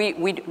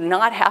do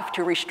not have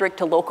to restrict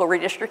to local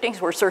redistricting.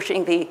 We're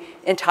searching the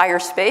entire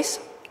space.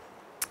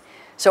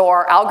 So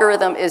our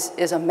algorithm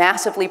is a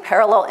massively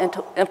parallel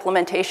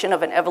implementation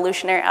of an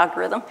evolutionary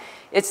algorithm.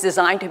 It's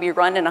designed to be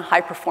run in a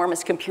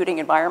high-performance computing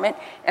environment.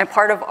 And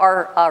part of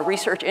our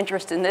research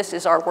interest in this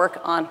is our work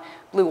on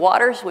Blue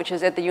Waters, which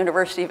is at the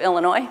University of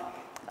Illinois.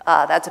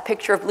 That's a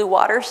picture of Blue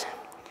Waters.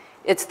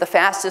 It's the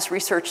fastest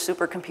research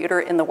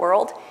supercomputer in the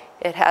world.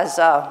 It has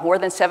more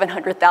than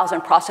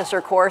 700,000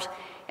 processor cores,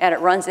 and it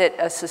runs at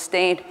a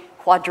sustained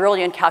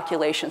quadrillion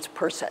calculations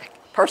per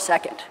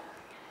second.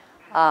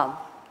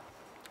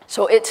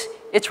 So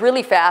it's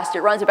really fast.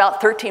 It runs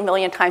about 13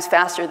 million times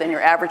faster than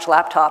your average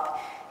laptop.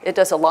 It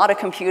does a lot of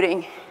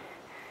computing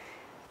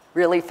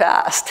really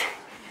fast.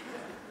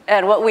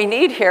 And what we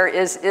need here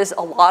is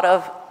a lot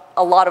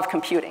of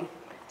computing.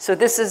 So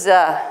this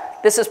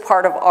is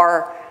part of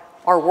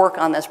our work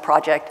on this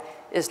project,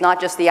 is not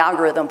just the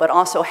algorithm, but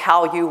also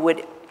how you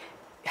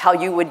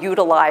would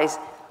utilize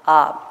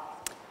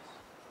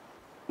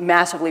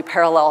massively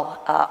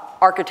parallel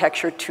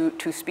architecture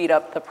to speed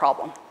up the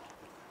problem.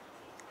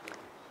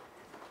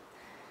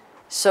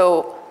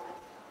 So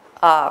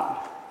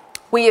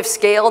we have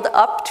scaled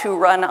up to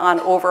run on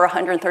over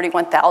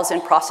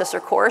 131,000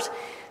 processor cores.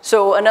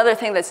 So another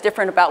thing that's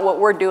different about what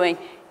we're doing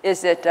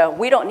is that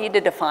we don't need to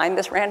define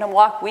this random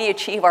walk. We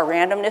achieve our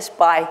randomness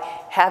by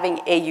having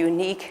a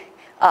unique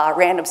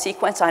random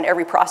sequence on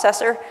every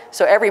processor.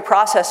 So every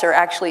processor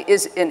actually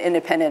is an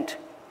independent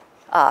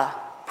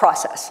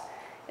process.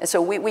 And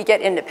so we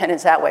get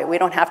independence that way. We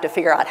don't have to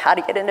figure out how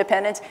to get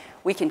independence.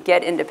 We can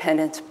get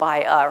independence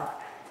by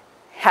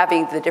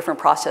having the different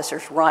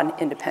processors run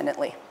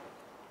independently.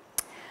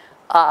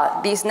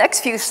 These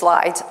next few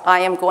slides, I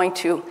am going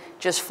to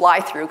just fly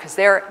through because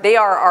they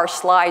are our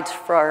slides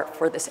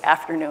for this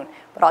afternoon.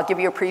 But I'll give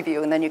you a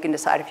preview, and then you can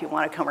decide if you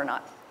want to come or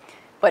not.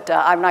 But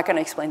I'm not going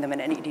to explain them in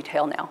any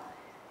detail now.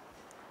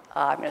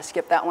 I'm going to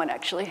skip that one,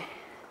 actually.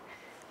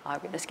 I'm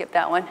going to skip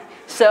that one.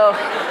 So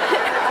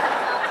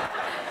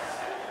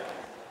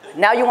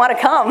now you want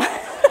to come.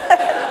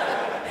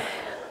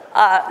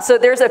 So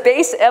there's a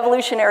base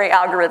evolutionary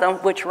algorithm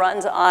which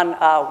runs on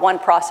one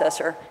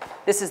processor.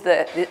 This is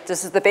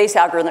the base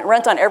algorithm. It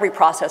runs on every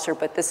processor,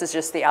 but this is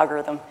just the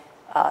algorithm,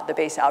 the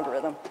base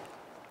algorithm.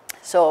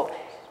 So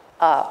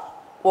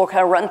we'll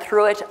kind of run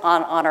through it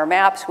on our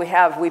maps. We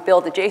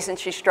build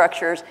adjacency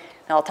structures,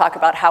 and I'll talk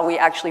about how we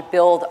actually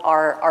build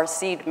our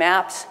seed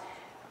maps.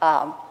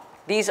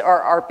 These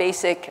are our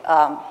basic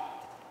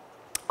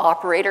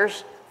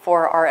operators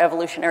for our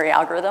evolutionary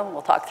algorithm.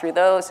 We'll talk through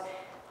those.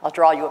 I'll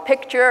draw you a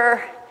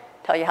picture,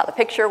 tell you how the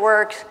picture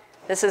works.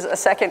 This is a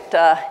second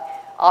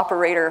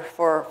operator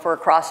for a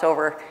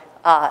crossover.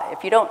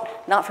 If you're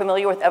not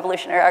familiar with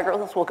evolutionary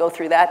algorithms, we'll go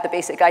through that, the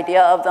basic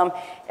idea of them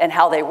and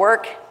how they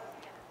work.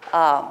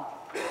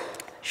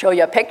 Show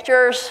you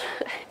pictures,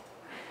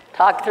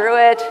 talk through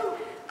it.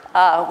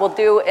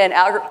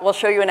 We'll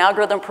show you an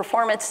algorithm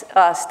performance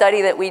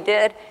study that we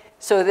did.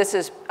 So this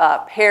is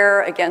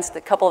pair against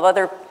a couple of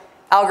other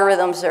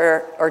algorithms that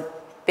are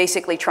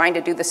basically trying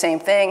to do the same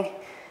thing.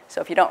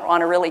 So if you don't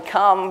want to really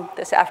come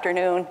this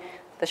afternoon,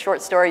 the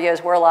short story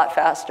is we're a lot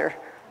faster.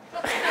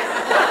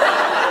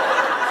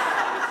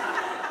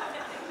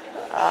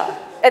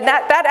 And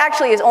that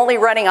actually is only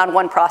running on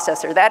one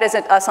processor. That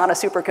isn't us on a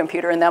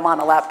supercomputer and them on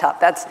a laptop.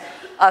 That's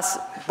us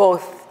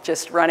both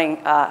just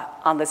running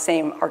on the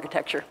same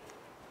architecture.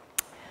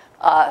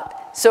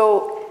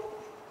 So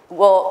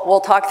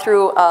we'll talk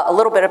through a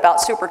little bit about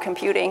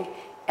supercomputing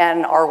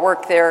and our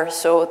work there.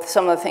 So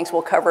some of the things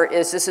we'll cover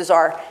is this is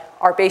our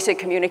basic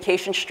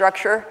communication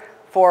structure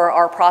for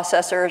our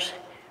processors.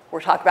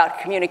 We'll talk about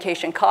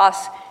communication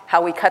costs,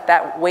 how we cut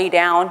that way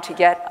down to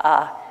get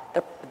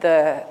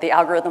the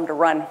algorithm to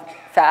run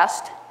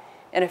fast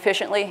and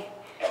efficiently.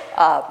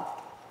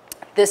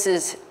 This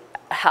is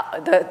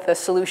the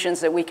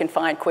solutions that we can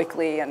find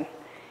quickly and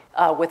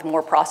with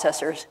more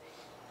processors.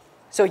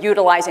 So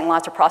utilizing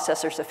lots of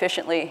processors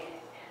efficiently.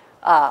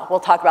 We'll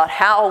talk about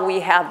how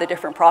we have the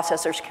different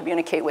processors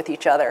communicate with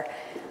each other.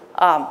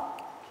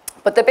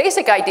 But the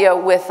basic idea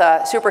with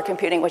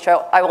supercomputing, which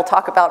I will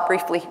talk about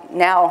briefly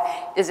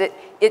now, is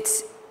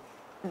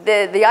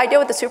the idea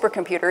with the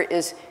supercomputer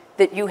is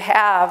that you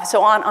have,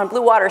 so on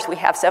Blue Waters, we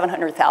have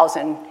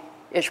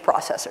 700,000-ish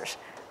processors,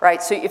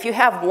 right? So if you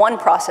have one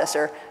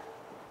processor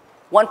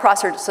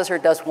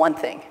does one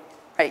thing,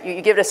 right?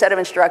 You give it a set of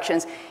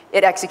instructions,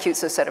 it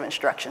executes a set of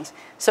instructions.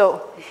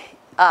 So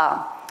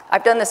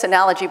I've done this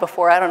analogy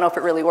before. I don't know if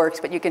it really works,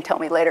 but you can tell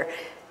me later.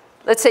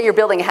 Let's say you're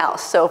building a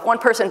house. So if one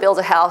person builds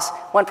a house,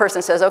 one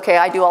person says, okay,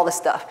 I do all this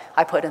stuff.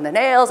 I put in the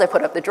nails, I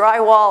put up the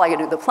drywall, I can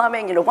do the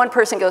plumbing. You know, one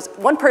person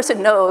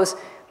knows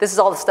this is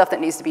all the stuff that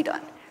needs to be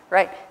done,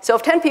 right? So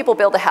if 10 people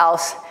build a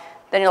house,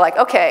 then you're like,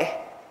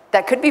 okay,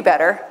 that could be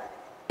better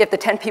if the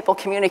 10 people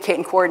communicate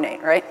and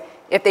coordinate, right?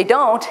 If they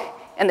don't,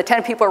 and the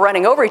 10 people are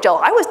running over each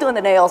other, I was doing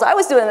the nails, I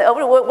was doing the,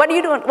 what are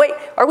you doing? Wait,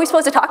 are we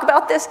supposed to talk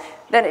about this?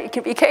 Then it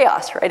can be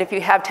chaos, right? If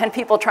you have 10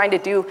 people trying to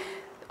do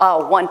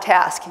one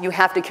task, you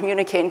have to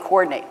communicate and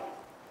coordinate.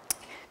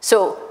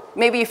 So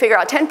maybe you figure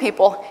out 10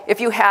 people. If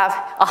you have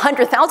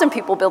 100,000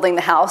 people building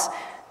the house,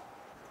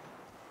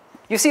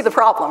 you see the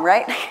problem,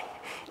 right?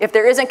 If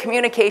there isn't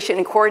communication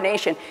and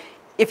coordination,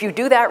 if you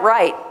do that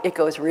right, it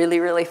goes really,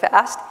 really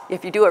fast.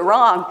 If you do it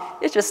wrong,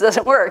 it just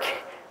doesn't work,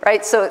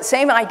 right? So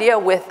same idea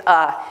with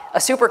a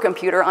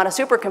supercomputer. On a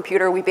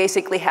supercomputer, we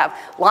basically have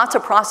lots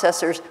of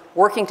processors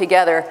working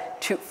together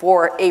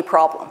for a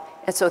problem.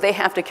 And so they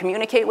have to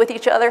communicate with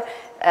each other,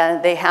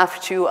 and they have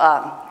to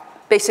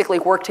basically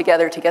work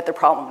together to get the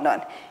problem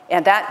done.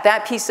 And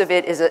that piece of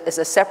it is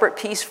a separate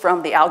piece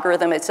from the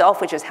algorithm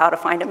itself, which is how to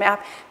find a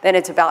map. Then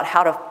it's about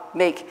how to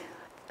make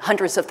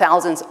hundreds of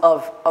thousands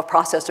of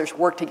processors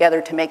work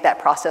together to make that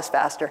process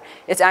faster.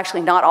 It's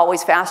actually not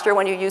always faster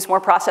when you use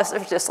more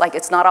processors, just like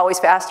it's not always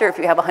faster if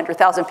you have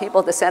 100,000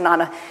 people descend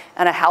on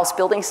a house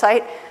building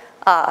site.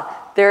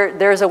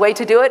 There's a way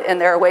to do it, and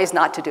there are ways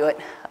not to do it.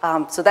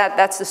 So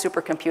that's the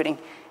supercomputing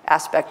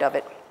aspect of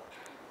it.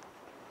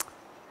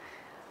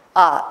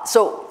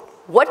 So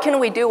what can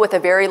we do with a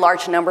very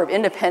large number of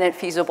independent,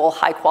 feasible,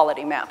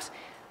 high-quality maps?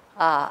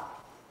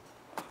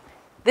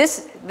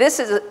 This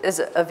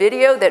is a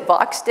video that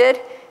Vox did.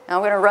 And I'm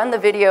going to run the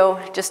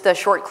video, just a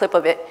short clip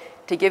of it,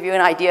 to give you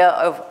an idea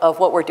of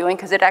what we're doing,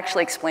 because it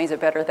actually explains it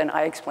better than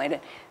I explained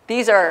it.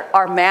 These are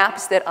our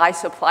maps that I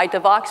supplied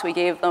to Vox. We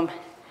gave them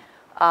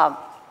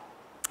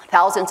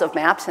thousands of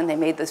maps, and they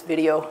made this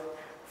video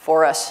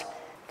for us.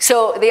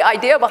 So the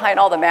idea behind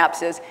all the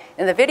maps is,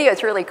 in the video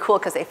it's really cool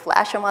because they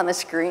flash them on the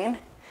screen,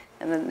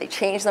 and then they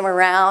change them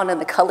around, and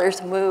the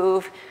colors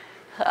move.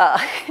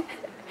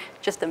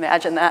 Just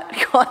imagine that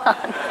going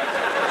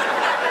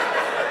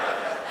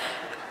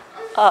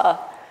on.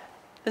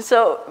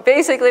 So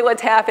basically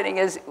what's happening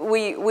is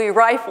we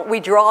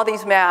draw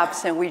these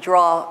maps and we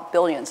draw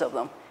billions of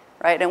them,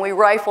 right? And we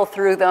rifle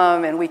through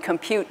them and we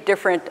compute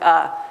different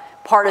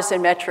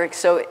partisan metrics.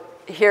 So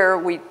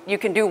here you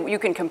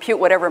can compute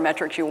whatever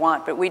metrics you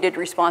want, but we did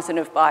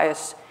responsive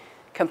bias,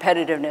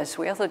 competitiveness.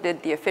 We also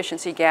did the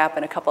efficiency gap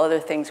and a couple other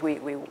things we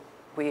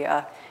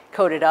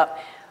coded up.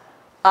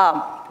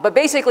 But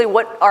basically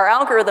what our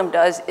algorithm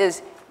does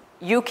is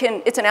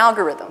it's an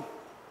algorithm,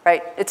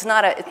 right? It's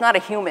not a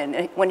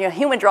human. When a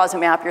human draws a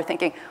map, you're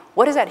thinking,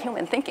 what is that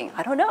human thinking?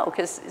 I don't know,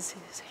 because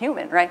it's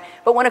human, right?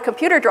 But when a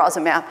computer draws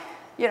a map,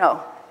 you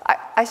know,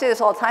 I say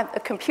this all the time, a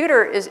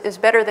computer is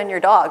better than your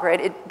dog, right?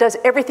 It does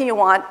everything you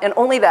want and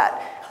only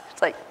that.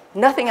 It's like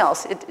nothing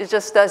else. It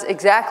just does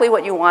exactly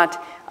what you want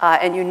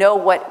and you know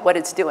what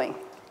it's doing.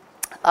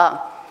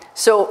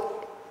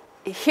 So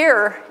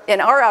here in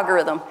our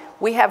algorithm,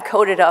 we have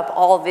coded up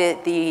all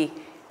the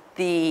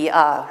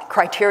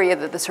criteria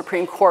that the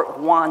Supreme Court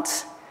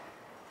wants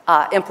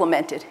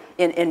implemented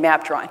in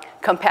map drawing.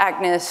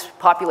 Compactness,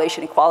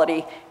 population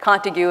equality,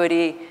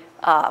 contiguity.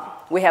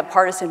 We have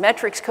partisan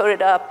metrics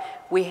coded up.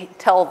 We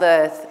tell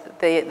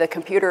the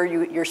computer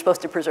you're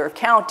supposed to preserve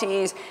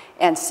counties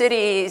and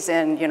cities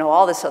and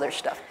all this other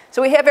stuff.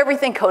 So we have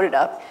everything coded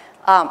up.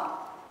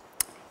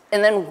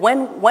 And then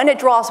when it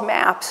draws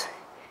maps,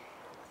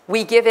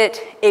 we give it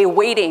a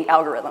weighting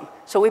algorithm.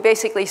 So we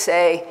basically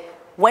say,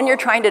 when you're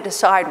trying to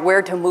decide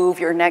where to move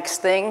your next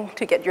thing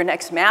to get your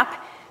next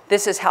map,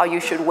 this is how you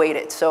should weight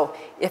it. So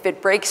if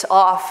it breaks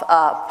off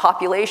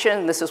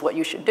population, this is what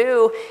you should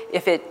do.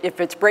 If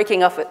it's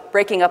breaking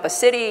up a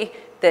city,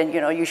 then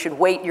you should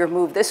weight your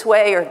move this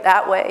way or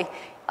that way.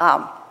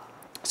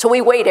 So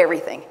we weight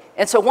everything.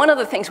 And so one of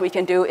the things we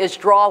can do is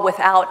draw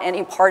without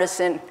any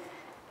partisan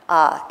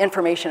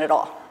information at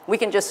all. We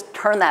can just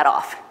turn that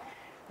off,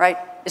 right?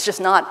 It's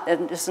just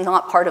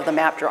not part of the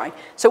map drawing.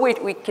 So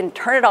we can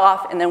turn it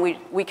off, and then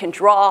we can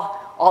draw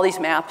all these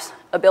maps,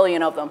 a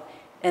billion of them,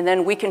 and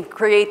then we can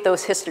create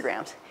those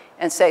histograms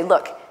and say,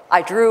 look,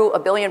 I drew a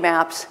billion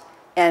maps,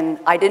 and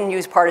I didn't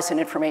use partisan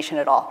information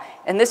at all.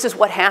 And this is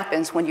what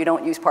happens when you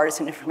don't use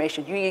partisan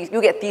information.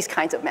 You get these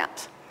kinds of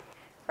maps,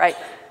 right?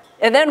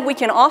 And then we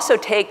can also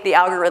take the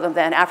algorithm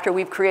then after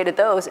we've created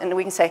those, and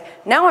we can say,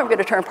 now I'm going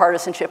to turn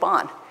partisanship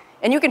on.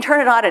 And you can turn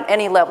it on at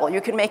any level.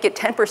 You can make it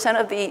 10%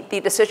 of the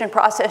decision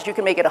process. You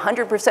can make it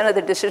 100% of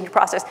the decision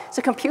process. It's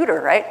a computer,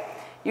 right?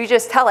 You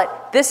just tell it,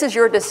 this is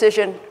your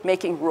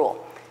decision-making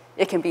rule.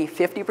 It can be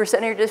 50%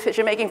 of your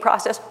decision-making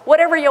process,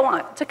 whatever you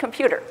want. It's a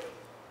computer.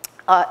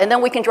 And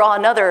then we can draw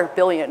another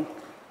billion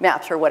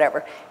maps or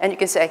whatever. And you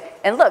can say,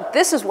 and look,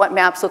 this is what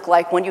maps look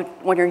like when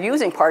you're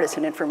using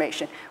partisan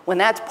information, when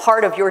that's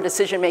part of your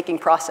decision-making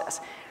process,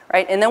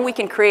 right? And then we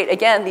can create,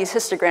 again, these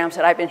histograms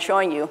that I've been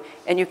showing you,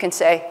 and you can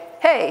say,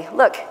 hey,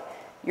 look,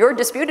 your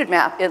disputed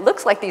map, it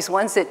looks like these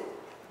ones that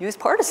use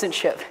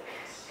partisanship.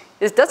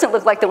 This doesn't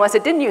look like the ones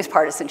that didn't use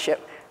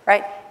partisanship,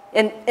 right?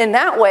 In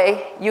that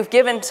way, you've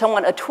given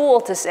someone a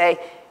tool to say,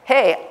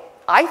 hey,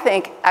 I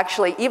think,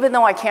 actually, even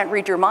though I can't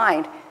read your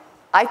mind,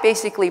 I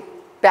basically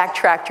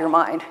backtracked your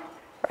mind,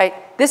 right?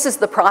 This is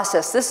the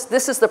process.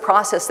 This is the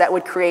process that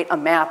would create a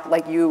map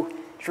like you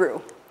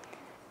drew.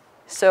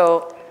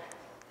 So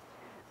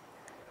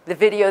the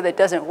video that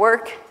doesn't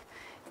work,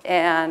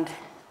 and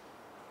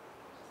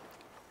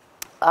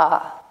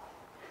well,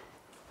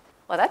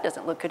 that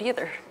doesn't look good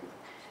either.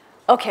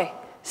 Okay,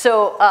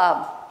 so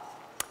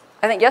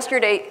I think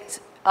yesterday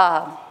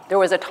there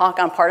was a talk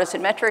on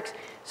partisan metrics.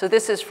 So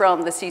this is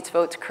from the seats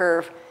votes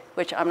curve,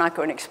 which I'm not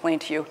going to explain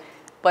to you.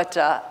 But,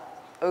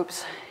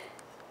 oops,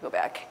 go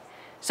back.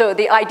 So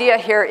the idea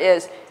here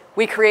is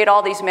we create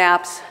all these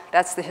maps.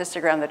 That's the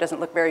histogram that doesn't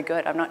look very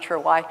good. I'm not sure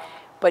why,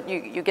 but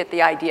you get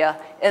the idea.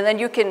 And then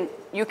you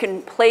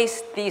can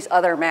place these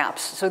other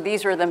maps. So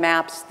these are the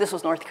maps. This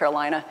was North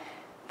Carolina.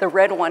 The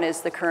red one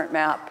is the current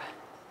map,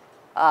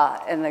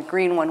 and the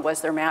green one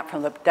was their map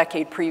from the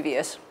decade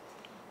previous.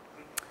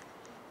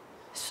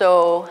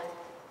 So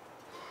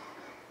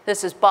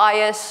this is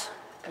bias,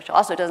 which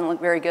also doesn't look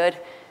very good.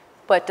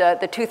 But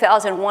the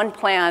 2001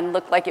 plan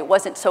looked like it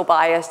wasn't so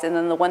biased, and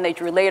then the one they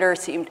drew later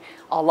seemed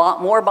a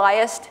lot more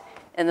biased,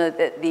 and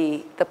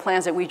the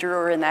plans that we drew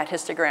are in that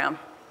histogram.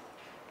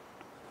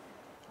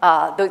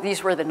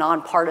 These were the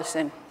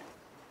nonpartisan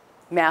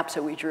maps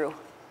that we drew.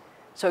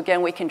 So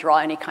again, we can draw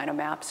any kind of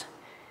maps.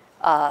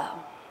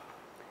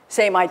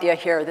 Same idea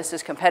here. This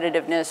is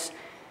competitiveness,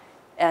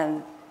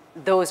 and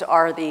those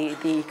are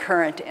the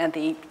current and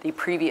the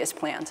previous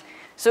plans.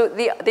 So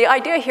the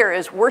idea here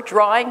is we're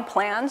drawing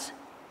plans,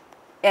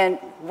 and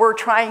we're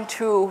trying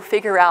to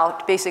figure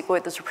out basically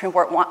what the Supreme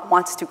Court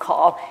wants to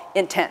call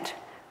intent,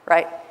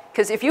 right?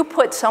 Because if you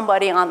put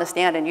somebody on the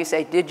stand and you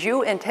say, did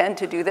you intend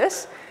to do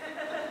this?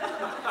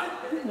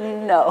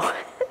 No.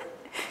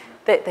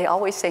 They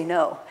always say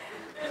no,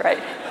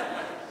 right?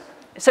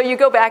 So you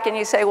go back and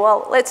you say,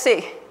 well, let's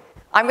see.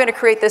 I'm going to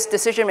create this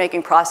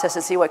decision-making process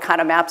and see what kind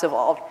of maps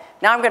evolved.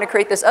 Now I'm going to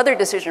create this other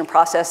decision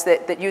process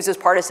that uses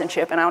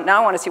partisanship, and now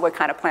I want to see what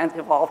kind of plans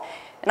evolve.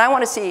 And I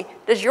want to see,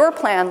 does your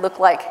plan look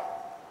like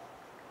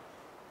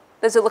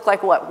Does it look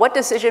like what? What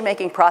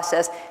decision-making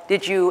process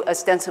did you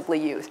ostensibly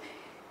use?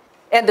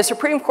 And the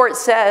Supreme Court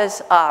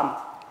says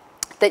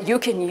that you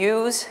can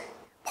use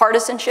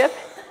partisanship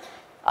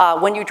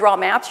when you draw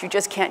maps, you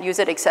just can't use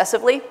it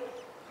excessively.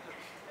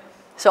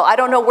 So I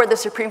don't know where the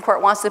Supreme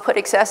Court wants to put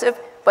excessive,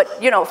 but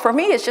for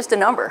me, it's just a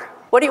number.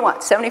 What do you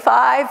want,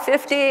 75,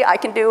 50? I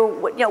can do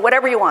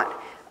whatever you want.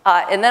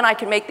 And then I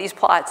can make these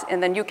plots,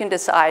 and then you can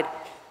decide,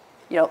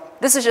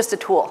 this is just a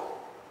tool.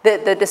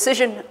 The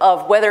decision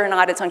of whether or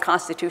not it's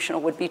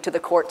unconstitutional would be to the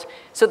courts.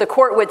 So the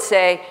court would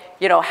say,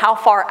 how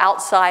far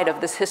outside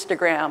of this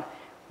histogram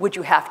would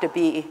you have to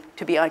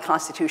be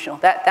unconstitutional?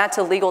 That's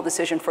a legal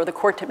decision for the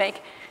court to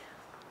make.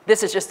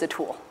 This is just a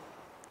tool.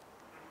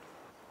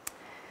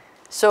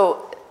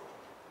 So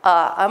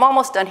I'm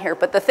almost done here,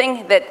 but the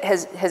thing that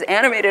has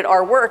animated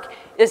our work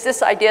is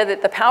this idea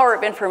that the power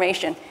of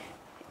information,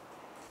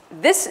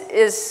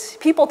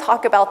 people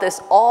talk about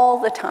this all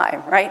the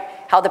time, right?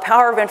 How the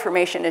power of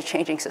information is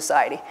changing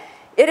society.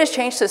 It has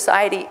changed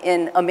society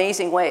in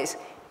amazing ways.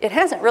 It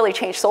hasn't really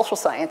changed social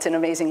science in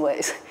amazing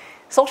ways.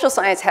 Social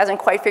science hasn't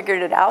quite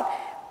figured it out,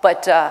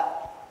 but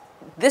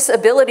this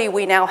ability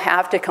we now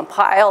have to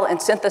compile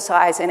and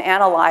synthesize and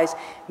analyze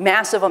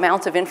massive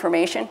amounts of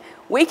information,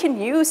 we can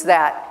use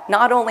that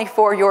not only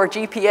for your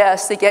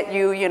GPS to get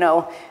you,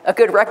 a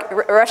good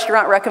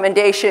restaurant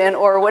recommendation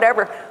or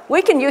whatever.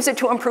 We can use it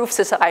to improve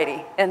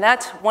society, and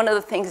that's one of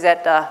the things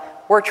that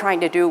we're trying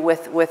to do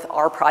with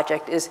our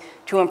project, is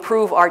to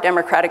improve our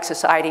democratic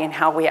society and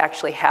how we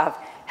actually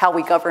how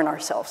we govern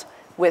ourselves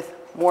with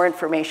more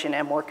information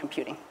and more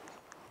computing.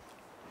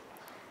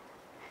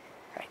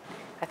 Right.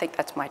 I think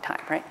that's my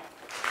time, right?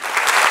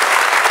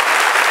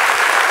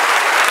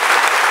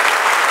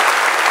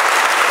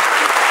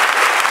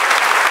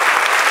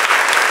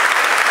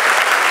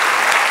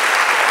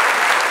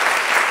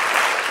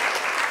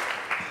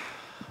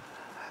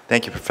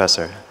 Thank you,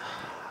 Professor.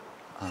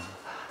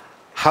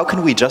 How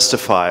can we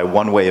justify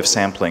one way of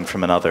sampling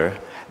from another?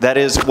 That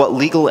is, what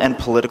legal and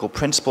political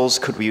principles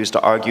could we use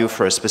to argue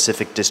for a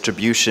specific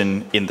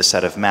distribution in the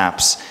set of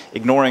maps,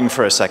 ignoring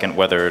for a second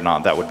whether or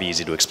not that would be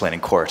easy to explain in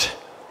court?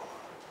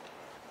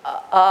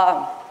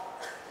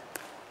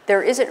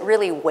 There isn't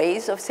really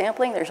ways of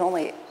sampling. There's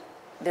only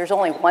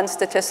one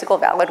statistical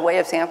valid way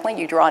of sampling.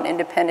 You draw an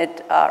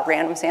independent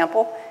random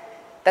sample.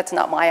 That's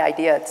not my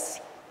idea.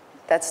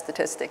 That's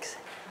statistics.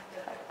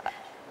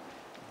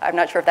 I'm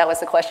not sure if that was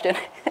the question.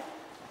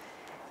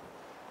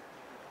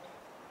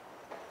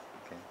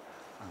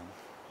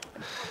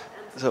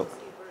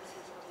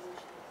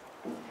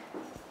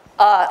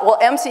 Well,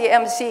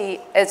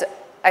 MCMC, as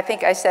I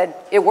think I said,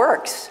 it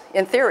works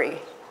in theory.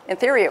 In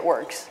theory, it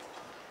works.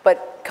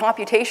 But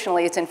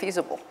computationally, it's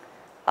infeasible.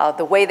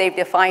 The way they've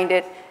defined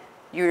it,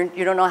 you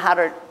don't know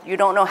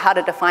how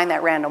to define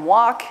that random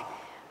walk.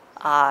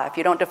 If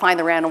you don't define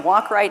the random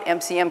walk right,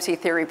 MCMC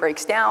theory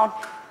breaks down.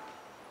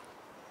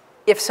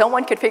 If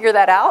someone could figure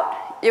that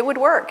out, it would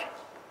work.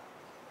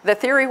 The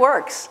theory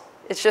works.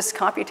 It's just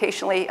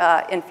computationally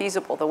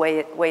infeasible the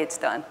way it's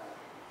done.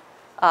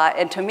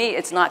 And to me,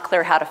 it's not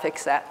clear how to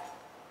fix that.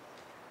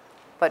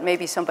 But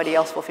maybe somebody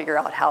else will figure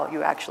out how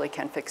you actually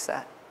can fix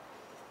that.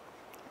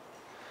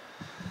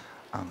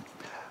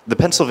 The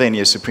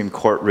Pennsylvania Supreme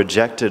Court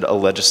rejected a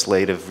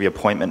legislative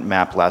reappointment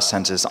map last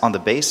census on the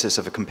basis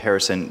of a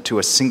comparison to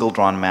a single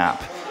drawn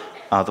map.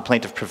 The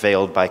plaintiff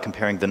prevailed by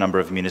comparing the number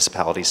of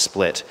municipalities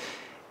split.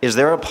 Is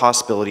there a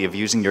possibility of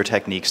using your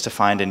techniques to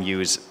find and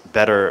use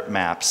better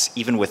maps,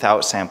 even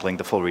without sampling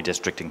the full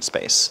redistricting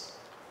space?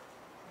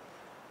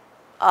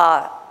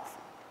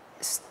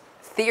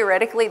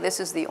 Theoretically, this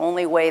is the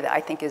only way that I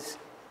think is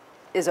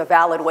a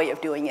valid way of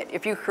doing it.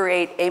 If you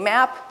create a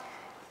map,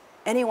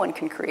 anyone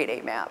can create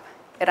a map.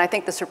 And I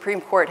think the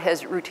Supreme Court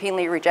has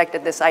routinely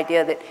rejected this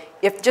idea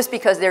that just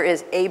because there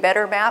is a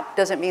better map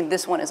doesn't mean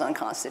this one is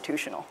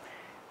unconstitutional,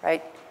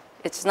 right?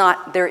 It's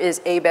not there is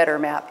a better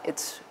map.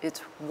 It's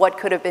what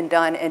could have been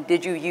done, and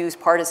did you use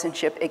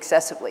partisanship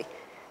excessively?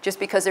 Just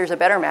because there's a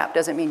better map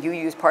doesn't mean you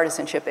use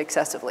partisanship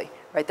excessively,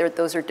 right?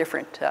 Those are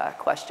different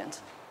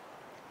questions.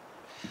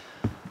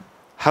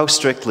 How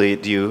strictly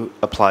do you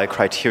apply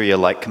criteria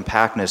like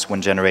compactness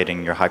when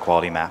generating your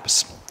high-quality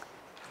maps?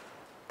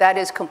 That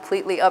is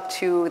completely up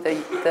to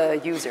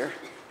the user.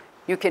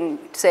 You can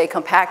say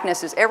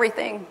compactness is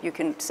everything. You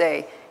can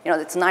say,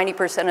 it's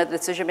 90% of the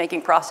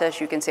decision-making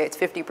process. You can say it's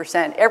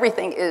 50%.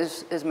 Everything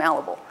is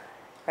malleable,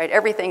 right?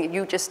 Everything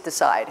you just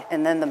decide,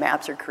 and then the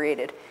maps are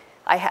created.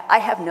 I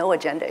have no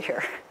agenda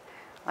here.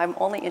 I'm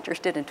only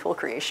interested in tool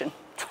creation.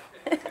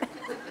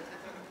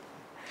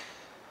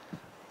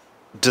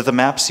 Do the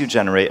maps you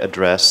generate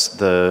address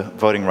the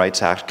Voting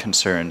Rights Act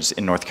concerns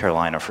in North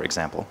Carolina, for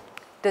example?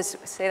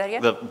 Say that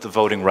again? The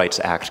Voting Rights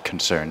Act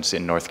concerns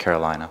in North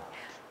Carolina.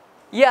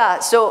 Yeah,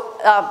 so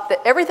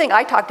everything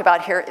I talked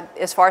about here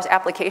as far as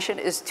application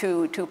is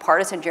to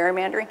partisan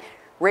gerrymandering.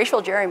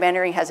 Racial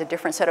gerrymandering has a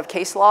different set of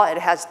case law. It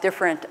has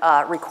different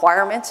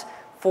requirements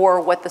for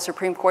what the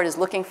Supreme Court is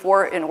looking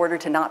for in order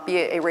to not be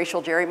a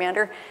racial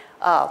gerrymander.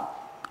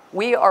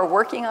 We are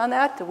working on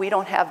that. We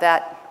don't have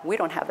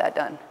that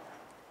done.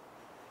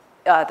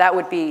 that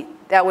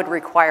would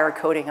require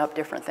coding up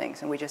different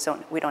things, and we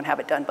don't have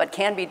it done, but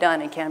can be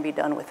done and can be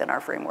done within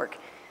our framework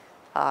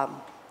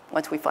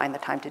once we find the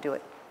time to do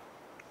it.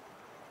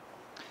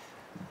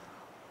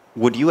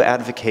 Would you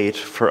advocate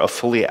for a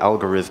fully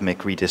algorithmic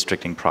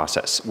redistricting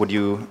process? Would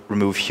you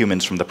remove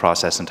humans from the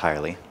process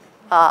entirely?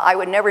 I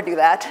would never do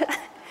that.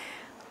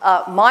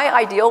 My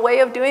ideal way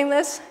of doing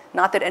this,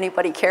 not that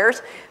anybody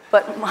cares,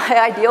 but my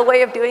ideal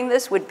way of doing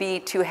this would be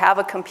to have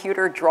a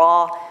computer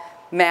draw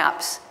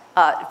maps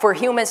for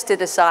humans to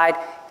decide,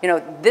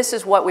 this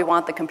is what we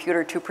want the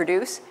computer to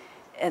produce,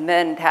 and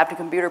then have the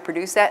computer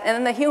produce that, and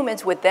then the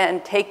humans would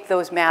then take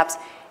those maps,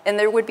 and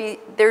there would be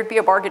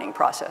a bargaining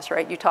process,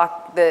 right? You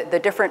talk the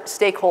different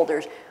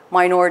stakeholders,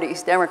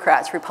 minorities,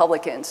 Democrats,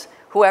 Republicans,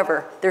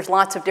 whoever, there's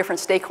lots of different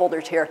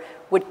stakeholders here,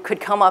 could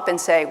come up and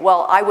say,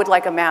 well, I would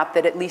like a map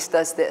that at least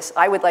does this.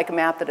 I would like a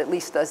map that at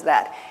least does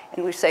that.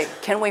 And we say,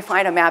 can we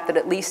find a map that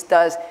at least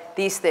does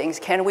these things?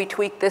 Can we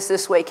tweak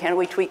this way? Can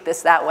we tweak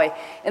this that way?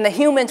 And the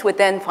humans would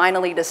then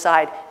finally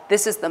decide,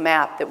 this is the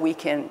map that we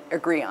can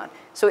agree on.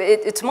 So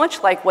it's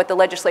much like what the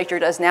legislature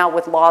does now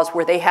with laws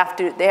where they have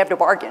to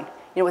bargain,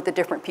 with the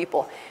different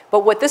people.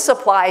 But what this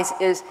applies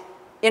is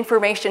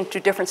information to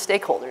different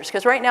stakeholders,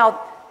 because right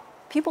now,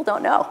 people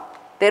don't know.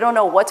 They don't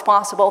know what's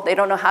possible. They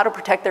don't know how to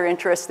protect their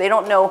interests. They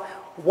don't know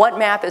what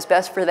map is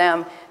best for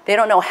them. They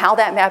don't know how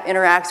that map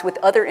interacts with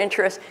other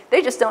interests.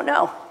 They just don't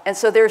know. And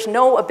so there's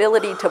no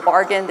ability to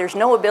bargain. There's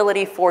no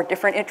ability for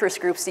different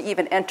interest groups to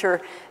even enter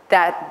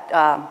that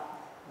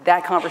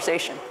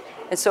conversation.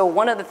 And so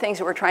one of the things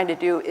that we're trying to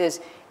do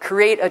is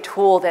create a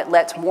tool that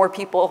lets more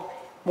people,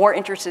 more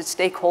interested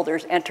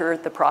stakeholders enter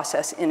the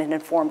process in an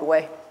informed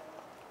way.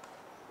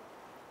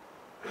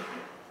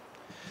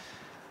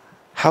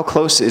 How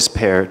close is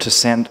PAIR to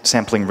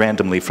sampling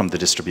randomly from the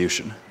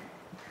distribution?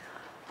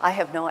 I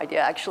have no idea,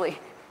 actually.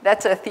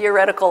 That's a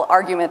theoretical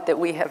argument that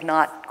we have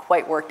not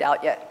quite worked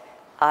out yet.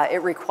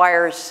 It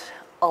requires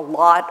a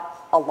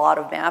lot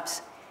of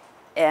maps,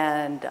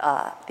 and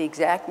the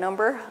exact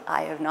number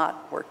I have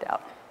not worked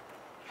out.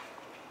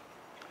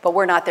 But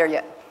we're not there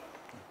yet.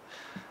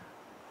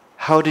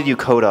 How did you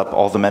code up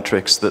all the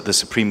metrics that the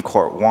Supreme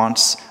Court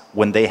wants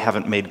when they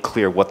haven't made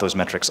clear what those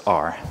metrics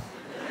are?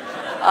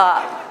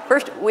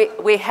 First,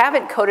 we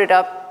haven't coded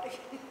up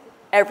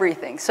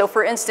everything. So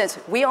for instance,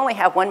 we only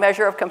have one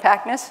measure of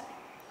compactness.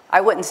 I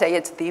wouldn't say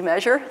it's the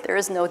measure. There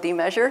is no the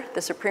measure.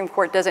 The Supreme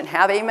Court doesn't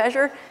have a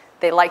measure.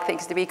 They like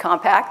things to be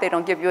compact. They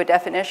don't give you a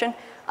definition.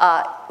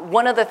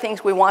 One of the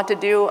things we want to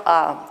do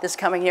this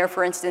coming year,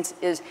 for instance,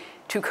 is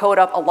to code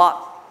up a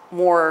lot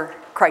more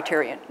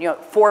criterion,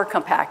 for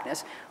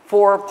compactness,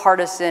 for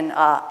partisan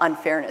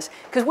unfairness.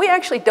 Because we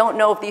actually don't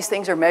know if these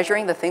things are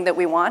measuring the thing that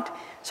we want.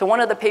 So one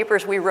of the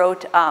papers we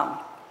wrote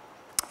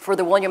for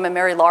the William and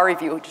Mary Law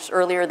Review just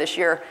earlier this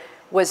year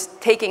was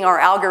taking our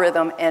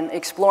algorithm and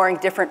exploring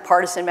different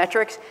partisan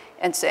metrics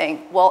and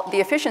saying, well, the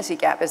efficiency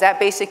gap, is that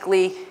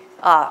basically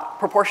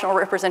proportional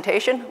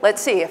representation?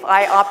 Let's see, if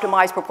I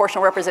optimize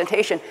proportional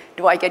representation,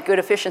 do I get good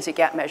efficiency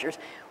gap measures?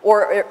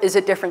 Or is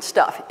it different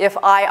stuff? If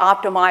I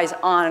optimize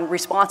on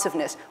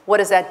responsiveness, what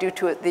does that do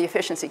to the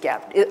efficiency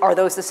gap? Are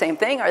those the same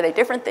thing? Are they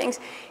different things?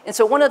 And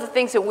so one of the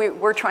things that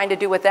we're trying to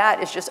do with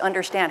that is just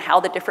understand how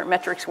the different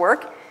metrics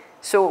work.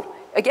 So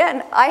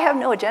again, I have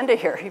no agenda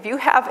here. If you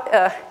have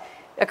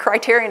a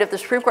criterion, if the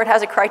Supreme Court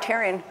has a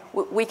criterion,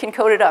 we can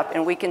code it up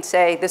and we can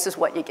say, this is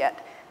what you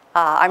get.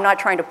 I'm not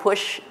trying to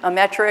push a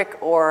metric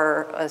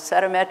or a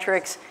set of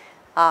metrics.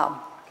 I'm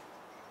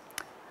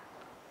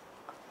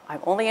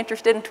only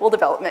interested in tool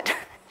development.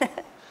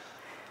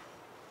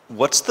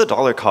 What's the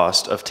dollar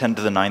cost of 10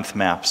 to the 9th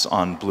maps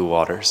on Blue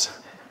Waters?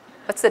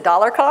 What's the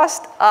dollar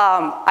cost?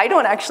 I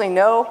don't actually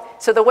know.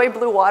 So the way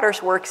Blue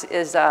Waters works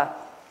is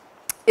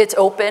it's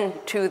open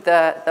to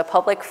the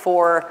public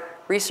for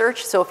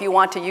research. So if you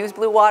want to use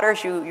Blue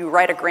Waters, you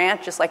write a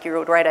grant, just like you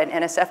would write an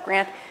NSF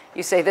grant.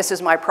 You say, this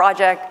is my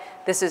project.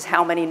 This is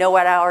how many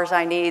NOAD hours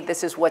I need.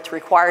 This is what's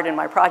required in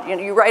my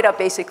project. You write up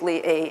basically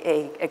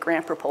a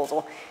grant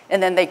proposal,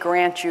 and then they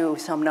grant you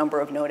some number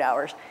of node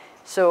hours.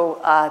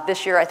 So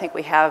this year, I think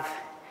we have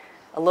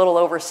a little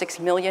over 6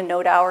 million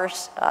node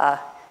hours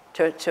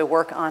to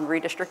work on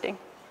redistricting.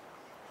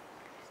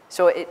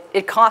 So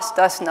it cost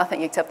us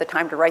nothing except the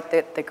time to write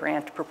the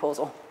grant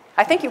proposal.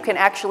 I think you can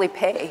actually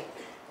pay,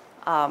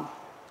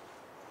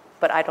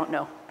 but I don't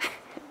know.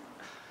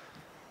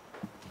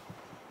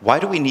 Why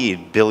do we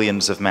need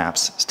billions of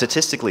maps?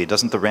 Statistically,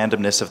 doesn't the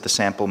randomness of the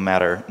sample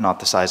matter,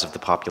 not the size of the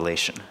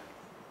population?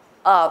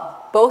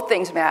 Both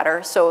things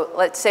matter. So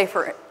let's say,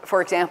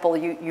 for example,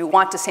 you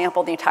want to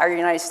sample the entire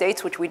United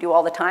States, which we do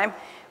all the time.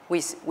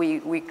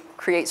 We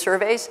create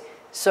surveys.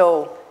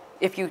 So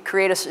if you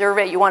create a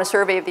survey, you want a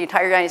survey of the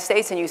entire United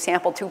States and you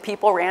sample 2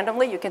 people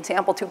randomly, you can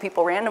sample 2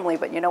 people randomly,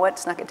 but you know what?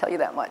 It's not going to tell you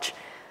that much.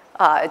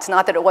 It's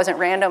not that it wasn't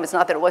random. It's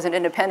not that it wasn't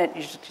independent.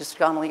 You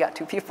just only got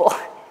 2 people.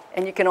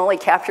 And you can only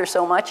capture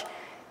so much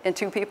in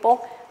 2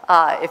 people.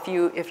 If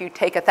you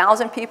take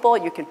 1,000 people,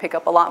 you can pick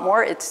up a lot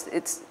more.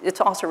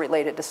 It's also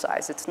related to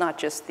size. It's not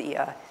just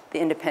the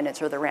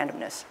independence or the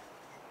randomness.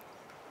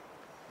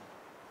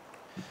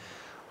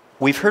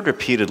 We've heard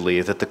repeatedly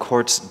that the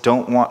courts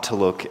don't want to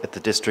look at the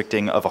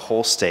districting of a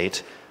whole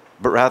state,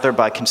 but rather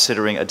by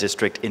considering a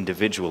district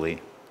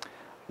individually.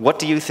 What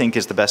do you think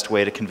is the best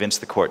way to convince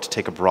the court to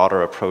take a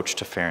broader approach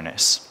to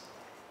fairness?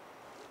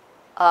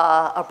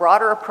 A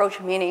broader approach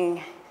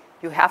meaning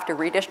you have to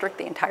redistrict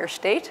the entire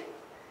state?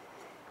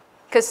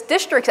 Because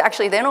districts,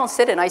 actually, they don't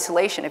sit in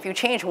isolation. If you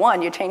change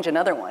one, you change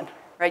another one,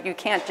 right? You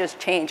can't just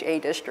change a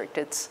district.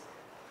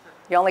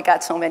 You only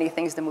got so many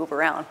things to move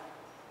around.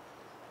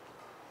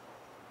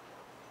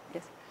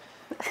 Yes?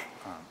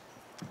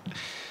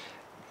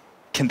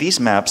 Can these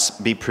maps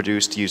be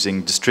produced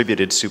using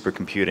distributed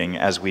supercomputing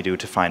as we do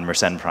to find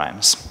Mersenne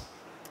primes?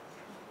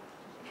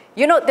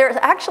 You know, there's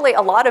actually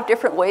a lot of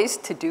different ways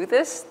to do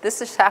this. This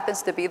just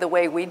happens to be the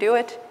way we do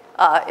it.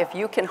 If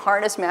you can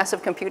harness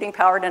massive computing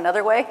power in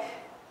another way,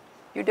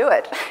 you do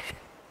it.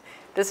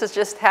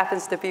 Just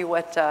happens to be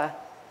what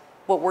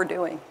we're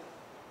doing.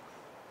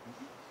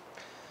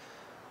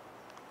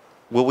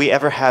 Will we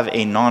ever have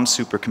a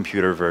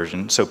non-supercomputer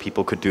version so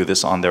people could do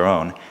this on their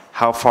own?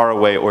 How far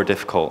away or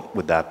difficult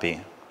would that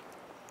be?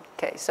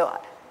 Okay, so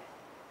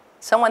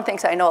someone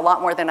thinks I know a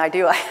lot more than I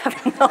do. I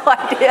have no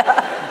idea.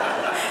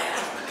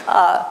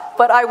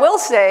 But I will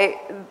say,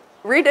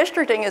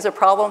 redistricting is a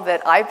problem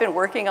that I've been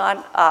working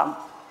on.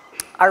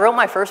 I wrote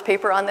my first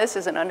paper on this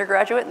as an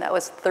undergraduate, and that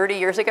was 30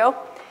 years ago.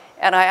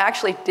 And I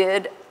actually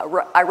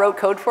I wrote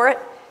code for it.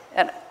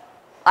 And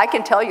I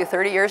can tell you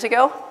 30 years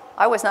ago,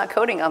 I was not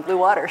coding on Blue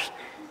Waters.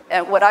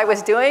 And what I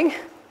was doing,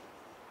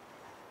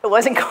 it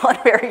wasn't going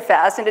very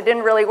fast, and it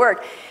didn't really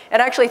work.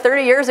 And actually,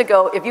 30 years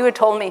ago, if you had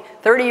told me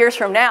 30 years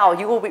from now,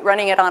 you will be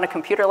running it on a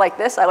computer like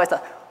this, I was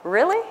like,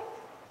 really?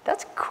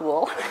 That's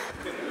cool.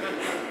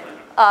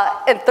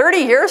 And 30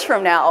 years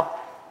from now,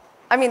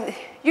 I mean,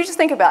 you just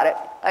think about it.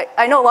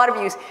 I know a lot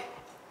of you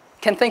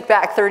can think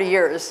back 30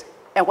 years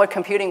and what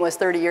computing was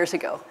 30 years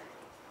ago.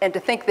 And to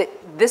think that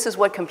this is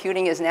what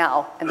computing is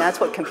now, and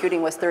that's what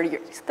computing was 30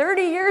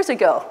 years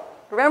ago.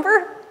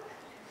 Remember?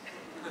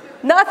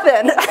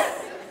 Nothing.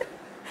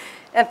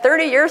 And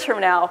 30 years from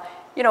now,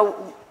 you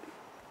know,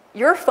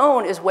 your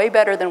phone is way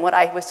better than what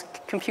I was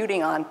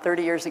computing on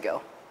 30 years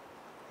ago.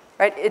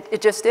 Right?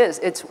 It just is.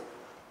 It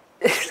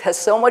has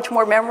so much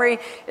more memory.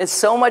 It's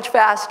so much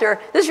faster.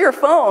 This is your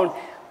phone.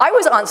 I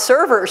was on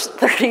servers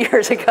 30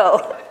 years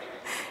ago.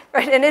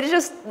 Right? And it's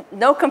just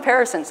no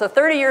comparison. So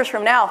 30 years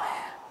from now,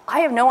 I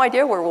have no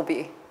idea where we'll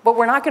be. But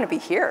we're not going to be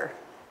here.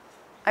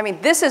 I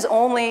mean, this is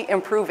only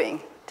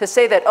improving. To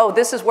say that, oh,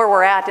 this is where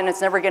we're at and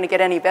it's never going to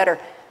get any better,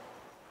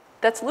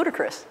 that's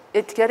ludicrous.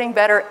 It's getting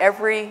better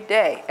every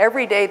day.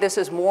 Every day this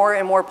is more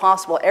and more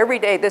possible. Every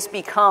day this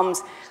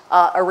becomes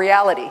a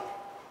reality.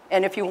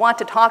 And if you want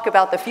to talk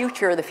about the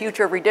future of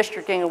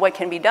redistricting and what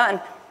can be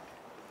done,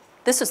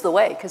 this is the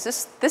way, because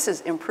this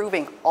is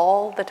improving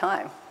all the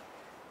time.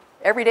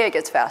 Every day it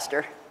gets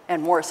faster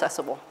and more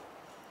accessible.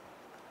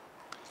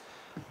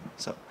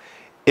 So,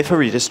 if a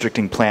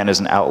redistricting plan is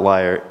an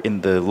outlier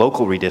in the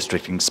local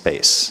redistricting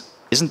space,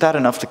 isn't that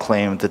enough to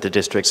claim that the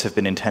districts have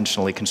been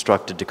intentionally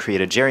constructed to create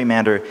a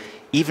gerrymander,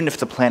 even if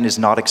the plan is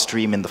not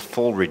extreme in the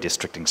full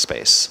redistricting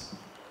space?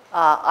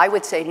 I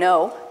would say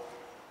no,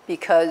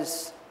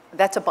 because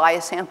that's a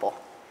bias sample.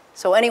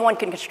 So anyone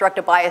can construct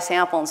a bias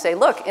sample and say,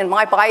 look, in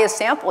my bias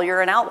sample,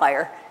 you're an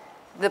outlier.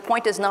 The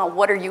point is not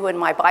what are you in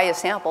my bias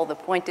sample. The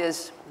point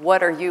is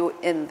what are you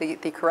in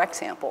the correct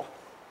sample.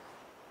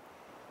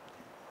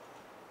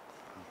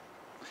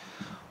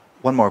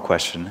 One more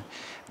question.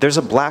 There's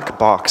a black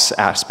box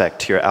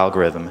aspect to your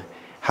algorithm.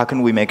 How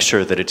can we make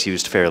sure that it's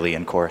used fairly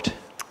in court?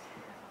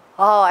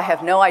 Oh, I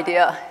have no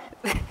idea.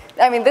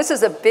 I mean, this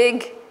is a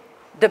big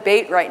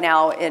debate right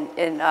now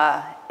in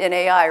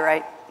AI,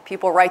 right?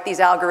 People write these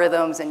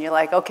algorithms and you're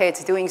like, okay,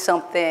 it's doing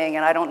something,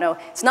 and I don't know.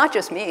 It's not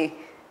just me.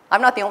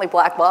 I'm not the only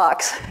black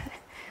box.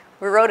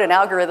 We wrote an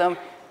algorithm.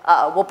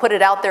 We'll put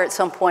it out there at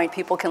some point.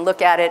 People can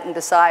look at it and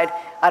decide.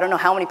 I don't know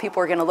how many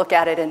people are going to look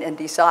at it and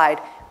decide.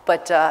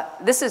 But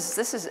this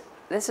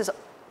is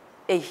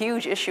a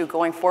huge issue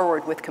going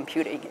forward with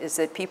computing, is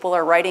that people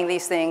are writing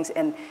these things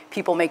and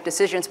people make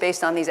decisions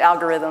based on these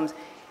algorithms.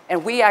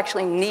 And we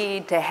actually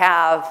need to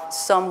have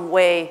some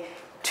way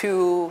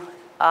to,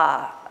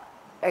 I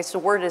guess the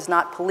word is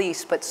not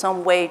police, but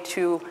some way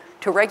to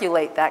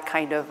regulate that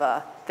kind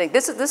of thing.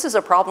 This is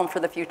a problem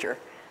for the future.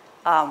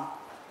 I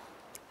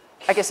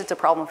guess it's a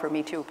problem for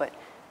me too, but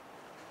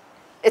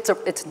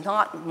it's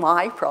not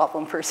my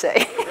problem per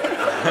se.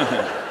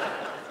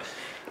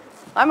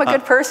 I'm a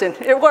good person.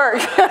 It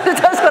worked. It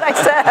does what I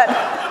said.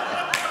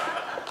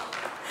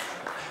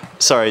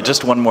 Sorry,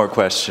 just one more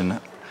question.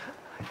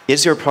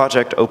 Is your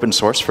project open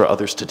source for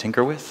others to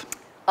tinker with?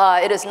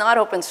 It is not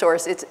open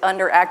source. It's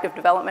under active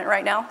development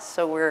right now.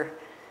 So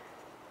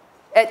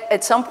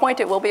at some point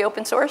it will be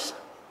open source,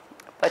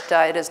 but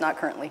it is not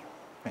currently.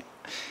 Right.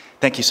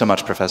 Thank you so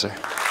much, Professor.